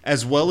that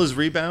as well as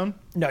rebound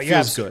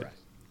feels good.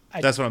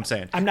 Right. That's what I'm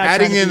saying. I'm not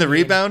adding in the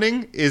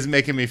rebounding is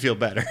making me feel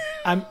better.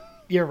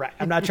 You're right.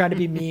 I'm not trying to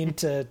be mean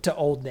to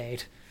old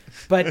Nate.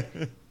 But,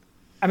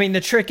 I mean,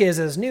 the trick is,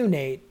 as new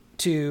Nate,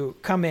 to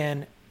come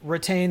in,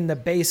 retain the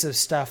base of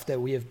stuff that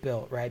we have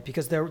built, right?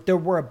 Because there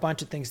were a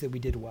bunch of things that we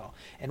did well.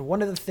 And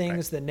one of the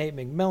things that Nate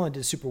McMillan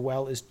did super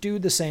well is do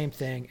the same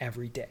thing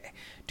every day.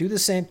 Do the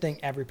same thing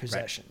every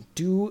possession. Right.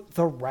 Do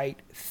the right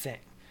thing.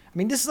 I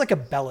mean, this is like a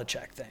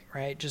Belichick thing,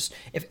 right? Just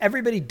if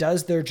everybody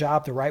does their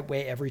job the right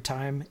way every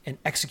time and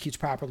executes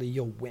properly,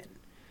 you'll win.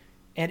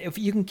 And if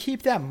you can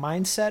keep that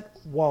mindset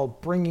while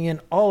bringing in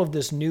all of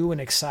this new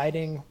and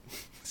exciting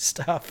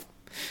stuff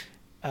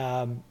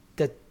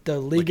that the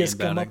league has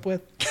come up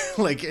with.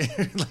 like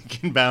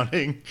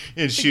inbounding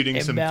and shooting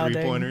some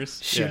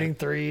 3-pointers. Shooting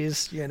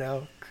threes,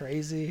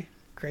 crazy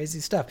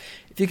crazy stuff.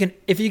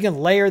 If you can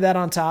layer that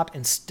on top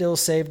and still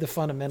save the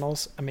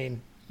fundamentals, I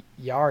mean,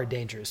 you are a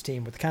dangerous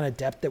team with the kind of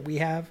depth that we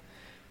have.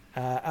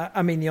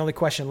 I mean, the only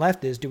question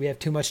left is, do we have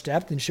too much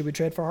depth, and should we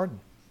trade for Harden?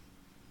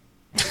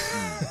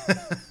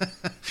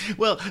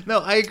 Well, no,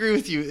 I agree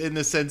with you in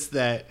the sense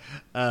that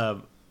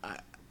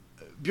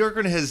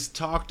Bjorkgren has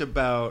talked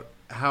about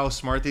how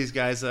smart these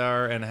guys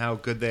are and how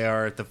good they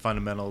are at the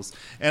fundamentals.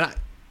 And,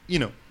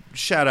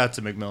 shout out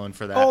to McMillan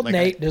for that. Old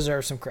Nate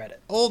deserves some credit.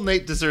 Old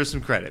Nate deserves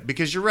some credit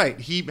because you're right.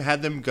 He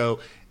had them go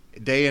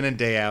day in and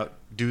day out,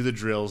 do the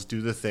drills, do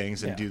the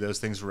things, and do those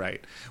things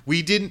right.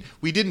 We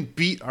didn't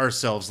beat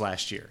ourselves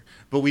last year,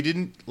 but we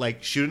didn't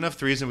shoot enough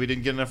threes and we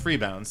didn't get enough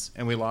rebounds,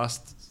 and we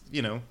lost,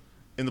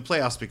 in the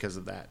playoffs because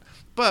of that.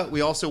 But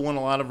we also won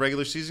a lot of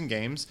regular season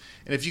games,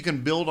 and if you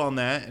can build on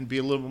that and be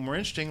a little bit more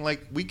interesting,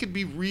 we could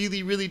be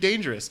really, really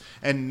dangerous.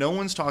 And no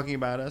one's talking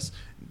about us.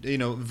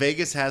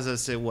 Vegas has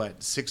us at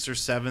 6th or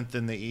 7th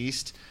in the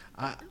East.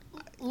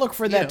 Look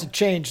for that to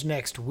change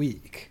next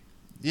week.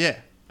 Yeah.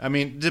 I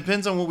mean, it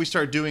depends on what we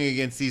start doing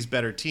against these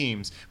better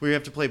teams. We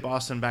have to play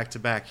Boston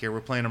back-to-back here.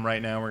 We're playing them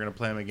right now. We're going to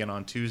play them again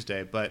on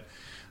Tuesday. But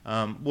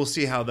we'll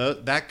see how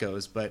that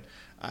goes. But,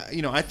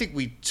 I think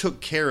we took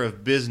care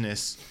of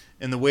business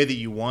in the way that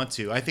you want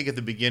to. I think at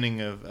the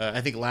beginning of I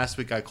think last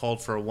week I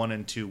called for a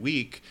 1-2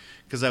 week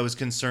because I was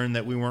concerned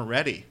that we weren't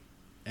ready.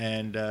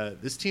 And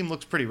this team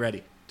looks pretty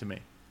ready to me.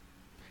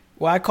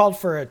 Well, I called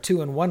for a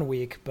 2-1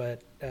 week,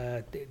 but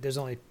there's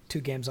only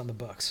 2 games on the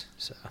books,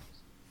 so...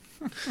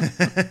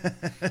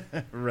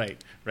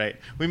 Right.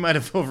 We might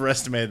have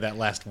overestimated that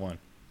last one.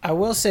 I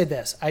will say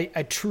this. I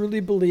truly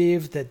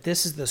believe that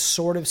this is the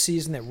sort of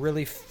season that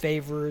really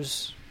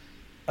favors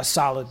a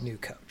solid new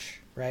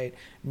coach, right?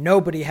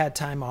 Nobody had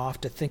time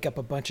off to think up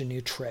a bunch of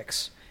new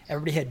tricks.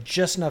 Everybody had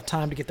just enough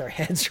time to get their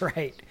heads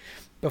right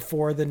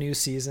before the new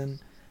season.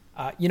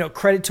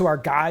 Credit to our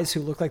guys who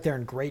look like they're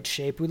in great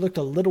shape. We looked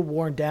a little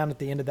worn down at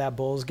the end of that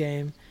Bulls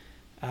game.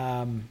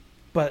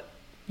 But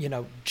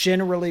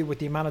generally with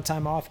the amount of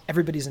time off,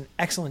 everybody's in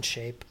excellent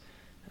shape.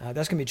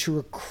 That's going to be true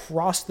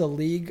across the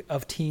league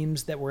of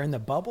teams that were in the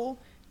bubble.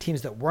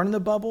 Teams that weren't in the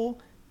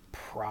bubble,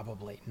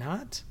 probably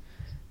not.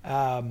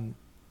 What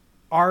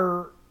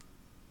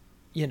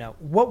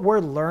we're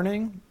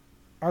learning,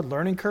 our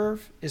learning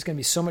curve is going to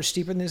be so much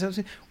steeper than this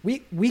episode.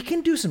 We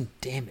can do some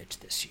damage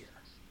this year.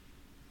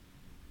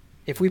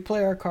 If we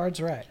play our cards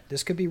right,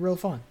 this could be real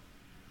fun.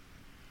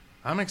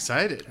 I'm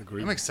excited.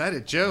 Agreed. I'm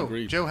excited. Joe,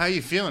 Agreed. Joe, how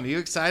you feeling? Are you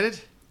excited?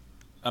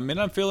 I mean,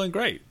 I'm feeling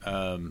great.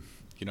 I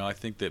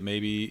think that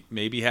maybe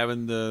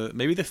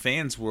the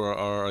fans were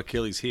our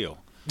Achilles heel,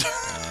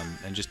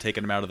 and just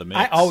taking them out of the mix.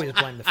 I always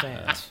blame the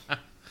fans.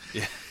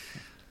 Yeah.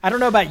 I don't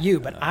know about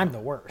you, but I'm the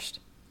worst.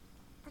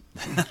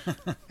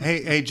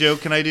 Hey, Joe,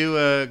 can I do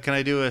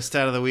a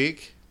stat of the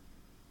week?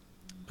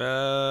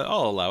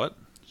 I'll allow it.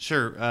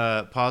 Sure.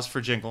 Pause for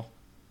jingle.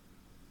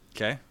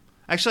 Okay.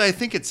 Actually, I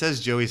think it says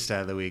Joey's stat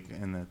of the week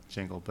in the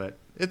jingle, but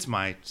it's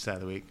my stat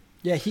of the week.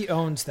 Yeah, he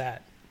owns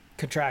that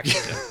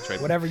contractually.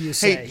 Right. Whatever you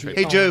say.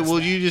 Hey, Joey,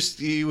 will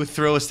you would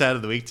throw a stat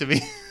of the week to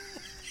me?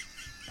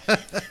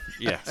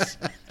 Yes.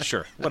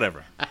 Sure.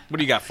 Whatever. What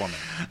do you got for me?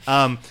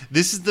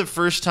 This is the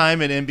first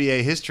time in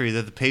NBA history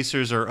that the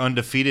Pacers are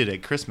undefeated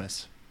at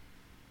Christmas.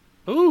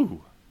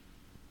 Ooh.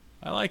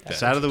 I like that.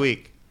 Stat of the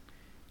week.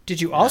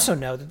 Did you also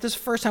know that this is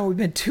the first time we've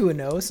been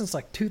 2-0 since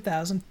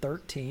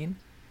 2013?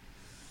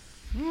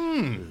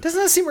 Doesn't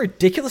that seem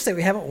ridiculous that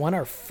we haven't won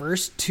our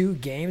first 2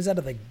 games out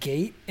of the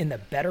gate in the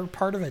better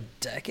part of a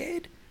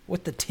decade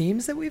with the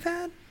teams that we've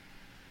had?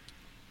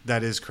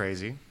 That is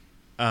crazy.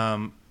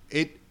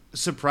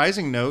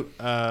 Surprising note,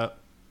 the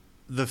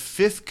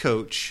 5th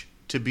coach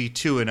to be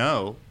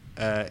 2-0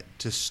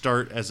 to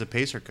start as a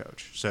Pacer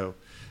coach. So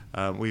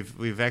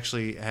we've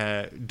actually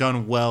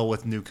done well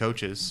with new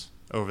coaches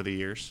over the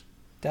years.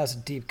 That was a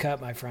deep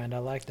cut, my friend. I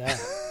like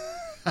that.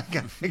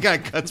 I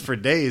got cuts for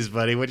days,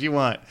 buddy. What do you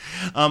want?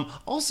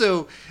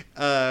 Also,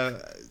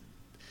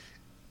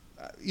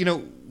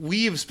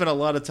 we have spent a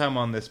lot of time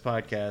on this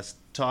podcast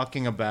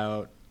talking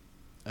about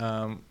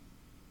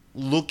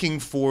looking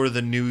for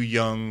the new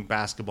young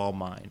basketball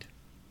mind.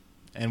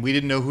 And we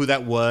didn't know who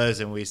that was,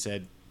 and we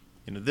said,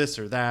 this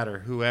or that or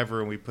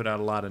whoever, and we put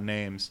out a lot of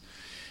names.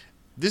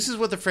 This is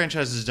what the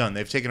franchise has done.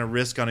 They've taken a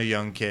risk on a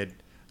young kid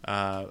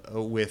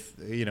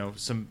with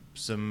some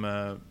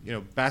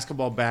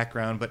basketball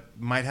background, but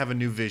might have a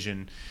new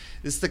vision.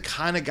 This is the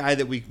kind of guy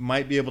that we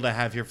might be able to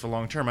have here for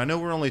long term. I know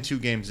we're only 2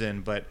 games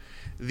in, but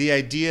the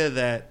idea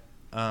that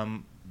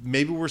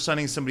maybe we're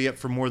signing somebody up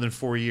for more than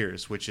 4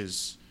 years, which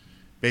is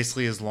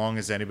basically as long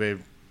as anybody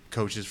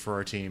coaches for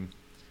our team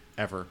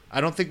ever.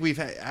 I don't think we've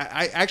had.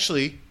 I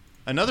actually,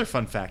 another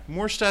fun fact,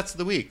 more stats of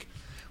the week.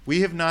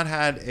 We have not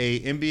had a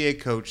NBA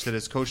coach that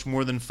has coached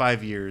more than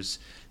 5 years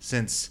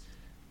since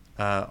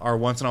our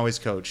once and always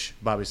coach,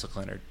 Bobby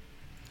Slick-Leonard.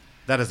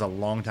 That is a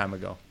long time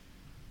ago.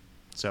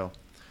 So,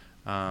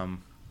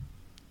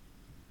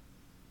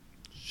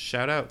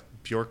 shout out,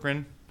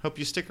 Bjorkgren. Hope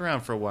you stick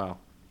around for a while.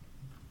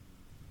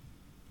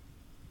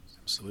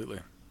 Absolutely.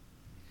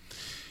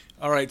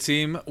 All right,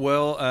 team.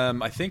 Well,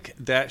 I think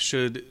that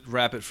should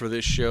wrap it for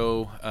this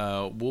show.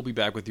 We'll be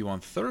back with you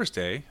on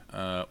Thursday,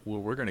 where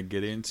we're going to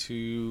get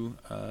into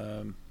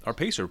our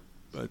Pacer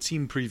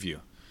team preview.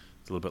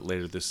 It's a little bit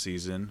later this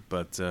season,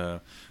 but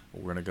we're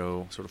going to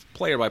go sort of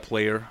player by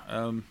player.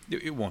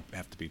 It won't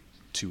have to be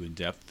too in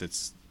depth.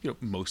 It's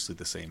mostly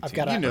the same. I've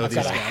team. got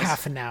a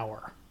half an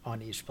hour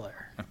on each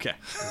player. Okay.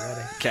 You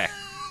ready? Okay.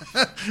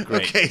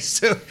 Great. Okay,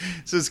 so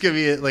it's gonna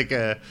be like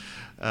a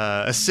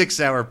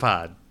 6-hour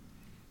pod.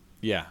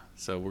 Yeah.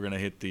 So we're gonna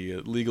hit the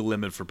legal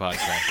limit for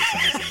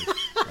podcasts.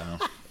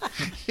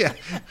 Yeah.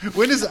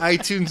 When does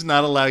iTunes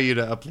not allow you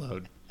to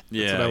upload?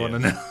 That's what I want to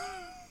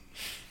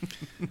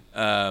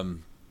know.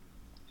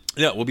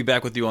 Yeah, we'll be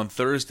back with you on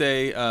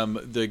Thursday.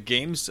 The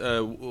games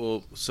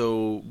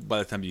so by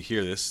the time you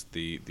hear this,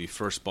 the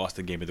first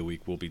Boston game of the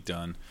week will be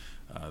done.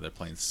 They're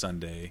playing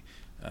Sunday.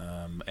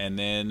 And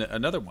then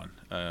another one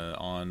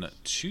on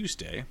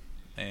Tuesday,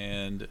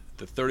 and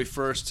the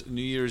 31st,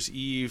 New Year's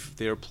Eve,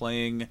 they are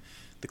playing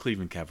the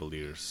Cleveland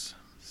Cavaliers.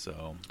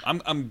 So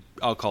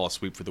I'll call a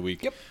sweep for the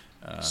week. Yep.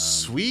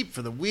 Sweep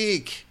for the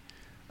week.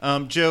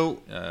 Joe,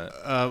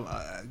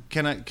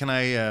 can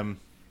I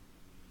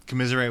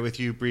commiserate with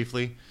you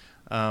briefly?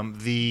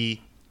 The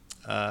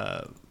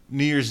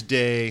New Year's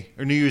Day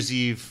or New Year's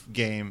Eve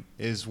game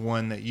is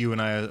one that you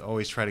and I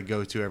always try to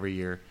go to every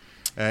year.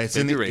 It's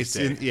in the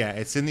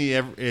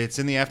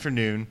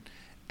afternoon,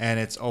 and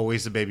it's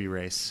always a baby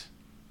race.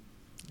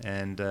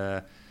 And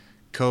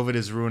COVID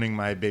is ruining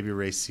my baby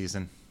race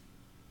season.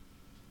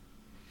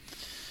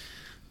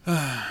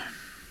 Well,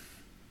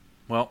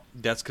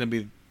 that's going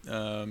to be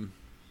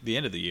the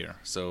end of the year.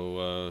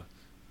 So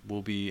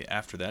we'll be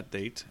after that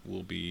date.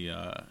 We'll be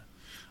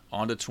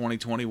on to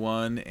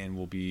 2021, and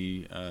we'll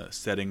be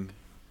setting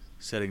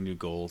new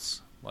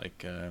goals,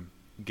 like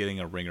getting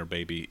a ringer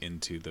baby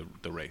into the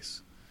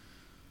race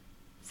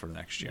for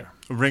next year.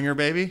 Ringer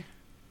baby?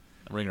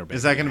 Ringer baby.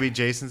 Is that going to be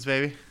Jason's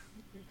baby?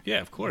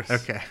 Yeah, of course.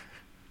 Okay.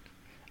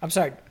 I'm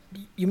sorry.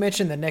 You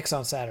mentioned the Knicks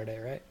on Saturday,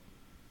 right?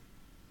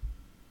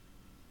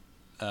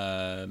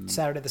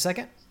 Saturday the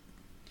 2nd?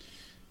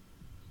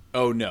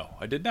 Oh, no,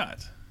 I did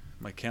not.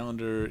 My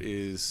calendar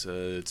is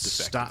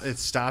defective. It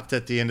stopped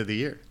at the end of the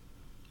year.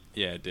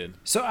 Yeah, it did.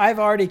 So I've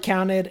already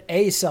counted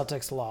a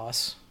Celtics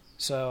loss,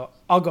 so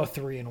I'll go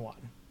 3-1.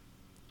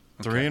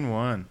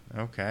 3-1.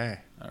 Okay.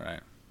 All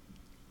right.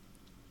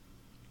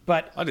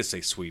 But I'll just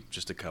say sweep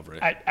just to cover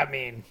it. I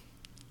mean,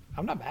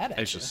 I'm not mad at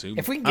I you. just assume.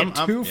 If we can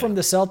get two from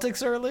the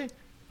Celtics early,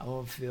 I'm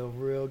going to feel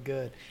real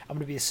good. I'm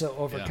going to be so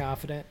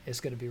overconfident. It's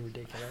going to be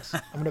ridiculous.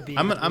 I'm going to be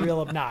real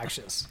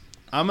obnoxious.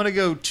 I'm going to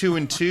go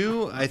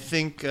 2-2. I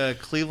think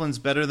Cleveland's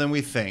better than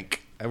we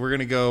think. We're going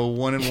to go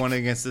 1-1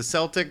 against the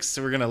Celtics.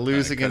 So we're going to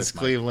lose against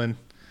Cleveland.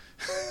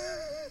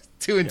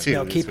 2-2.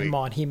 No, keep him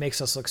on. He makes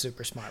us look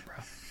super smart, bro.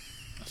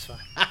 That's fine.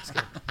 That's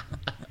good.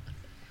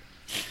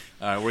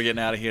 All right, we're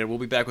getting out of here. We'll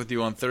be back with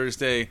you on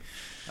Thursday.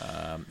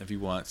 If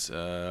you want,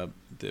 the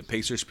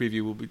Pacers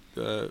preview will be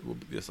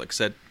just like I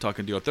said,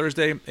 talking to you on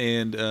Thursday,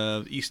 and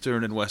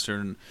Eastern and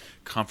Western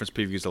Conference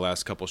previews the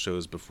last couple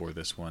shows before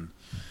this one.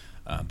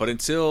 But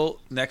until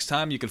next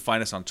time, you can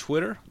find us on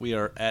Twitter. We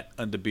are at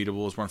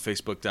Undebeatables. We're on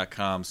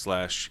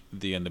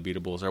Facebook.com/The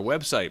Undebeatables. Our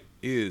website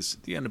is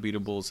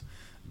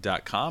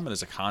TheUndebeatables.com, and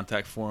there's a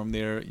contact form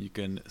there. You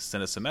can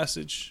send us a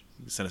message,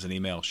 you can send us an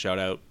email, shout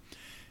out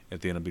at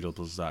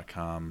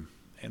TheUndebeatables.com.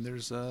 And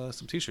there's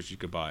some T-shirts you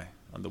could buy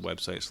on the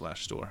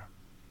website/store.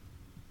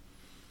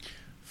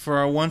 For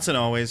our once and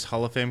always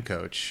Hall of Fame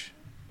coach,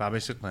 Bobby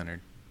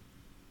Leonard.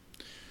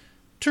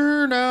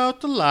 Turn out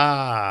the lights.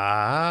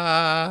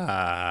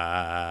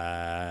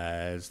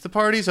 The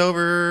party's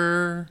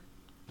over.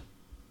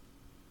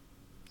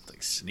 It's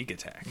like sneak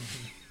attack.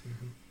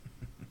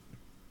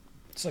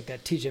 It's like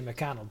that TJ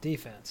McConnell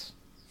defense.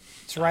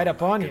 It's right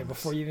up on you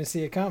before you even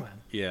see it coming.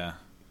 Yeah.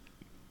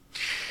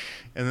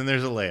 And then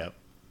there's a layup.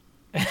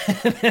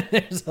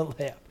 There's a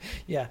layup.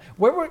 Yeah.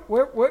 Where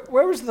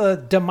was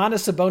the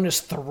Domantas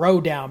Sabonis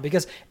throwdown?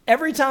 Because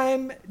every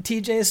time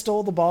TJ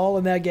stole the ball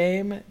in that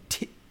game,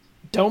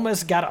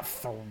 Domas got a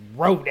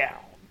throwdown.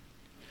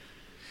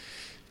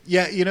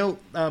 Yeah,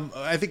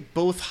 I think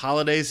both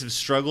Holidays have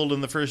struggled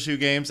in the first two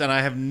games, and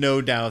I have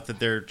no doubt that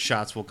their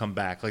shots will come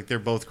back. Like, they're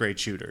both great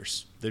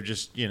shooters. They're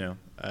just,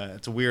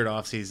 it's a weird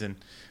offseason.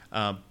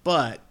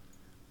 But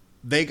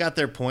they got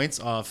their points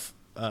off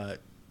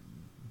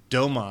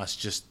Domas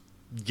just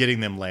getting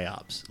them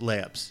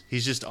layups.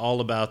 He's just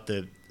all about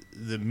the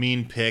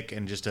mean pick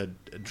and just a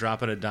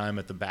drop and a dime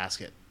at the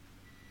basket.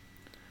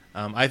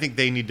 I think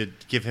they need to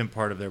give him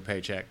part of their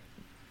paycheck.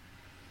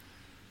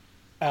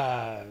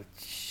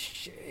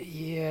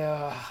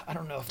 Yeah, I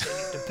don't know if they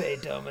need to pay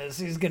Domas.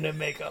 He's going to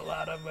make a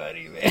lot of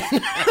money, man.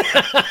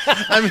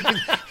 I mean,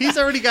 he's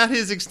already got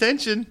his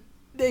extension.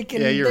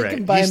 You're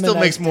right. Buy he him still a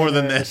makes nice more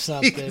than dinner or this.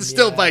 He can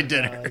still buy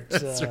dinner.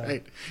 That's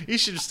right. He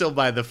should still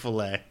buy the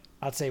filet.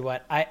 I'll tell you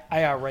what, I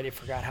already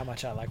forgot how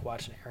much I like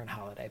watching Aaron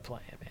Holiday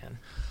playing, man.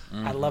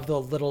 Mm-hmm. I love the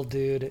little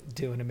dude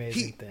doing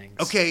amazing things.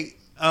 Okay,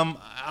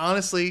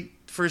 honestly,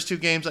 first two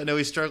games, I know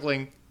he's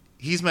struggling.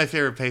 he's my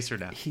favorite Pacer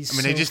now. He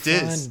just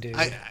fun, is. Dude.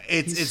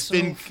 It's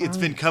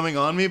been coming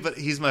on me, but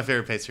he's my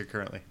favorite Pacer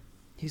currently.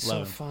 He's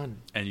Love so him.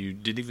 fun. And you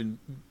didn't even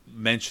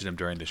mention him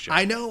during the show.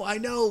 I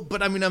know,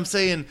 but I'm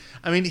saying,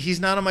 he's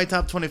not on my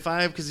top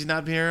 25 because he's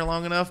not been here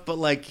long enough. But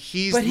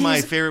he's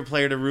my favorite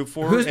player to root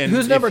for.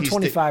 Who's number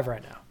 25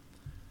 right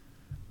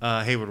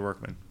now? Haywood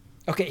Workman.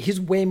 Okay, he's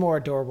way more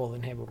adorable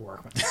than Haywood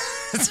Workman.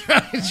 That's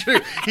right. True.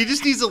 He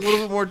just needs a little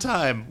bit more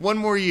time. One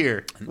more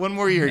year. Gets him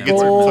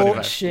 25.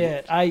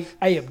 Bullshit. I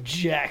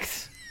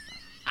object.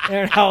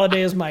 Aaron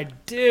Holiday is my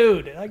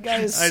dude. That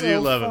guy is so fun. I do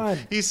love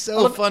him. He's so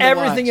I love fun to watch.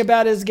 everything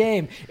about his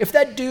game. If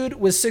that dude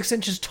was 6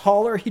 inches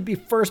taller, he'd be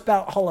first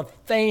ballot Hall of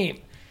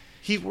Fame.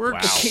 He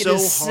works The kid so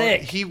is hard.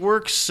 sick. He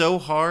works so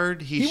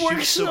hard. He works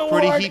shoots so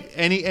pretty. hard.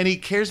 He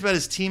cares about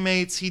his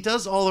teammates. He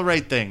does all the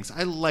right things.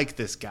 I like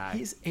this guy.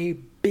 He's a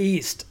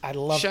beast. I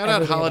love Shout out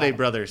everything Holiday about him.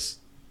 Brothers.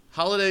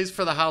 Holidays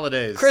for the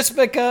holidays. Chris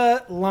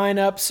Micka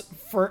lineups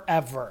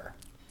forever.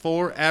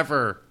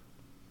 Forever.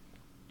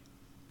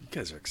 You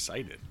guys are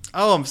excited.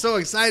 Oh, I'm so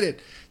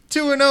excited.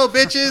 2-0,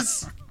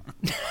 bitches.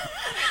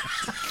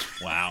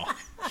 Wow.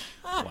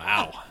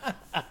 Wow.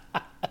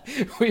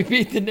 We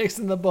beat the Knicks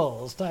and the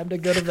Bulls. Time to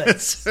go to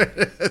Vegas.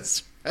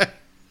 That's right.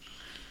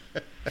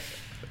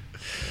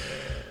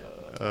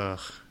 That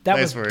Nice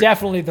was work.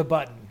 definitely the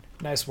button.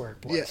 Nice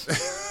work, boys.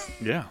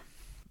 Yeah. Yeah.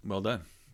 Well done.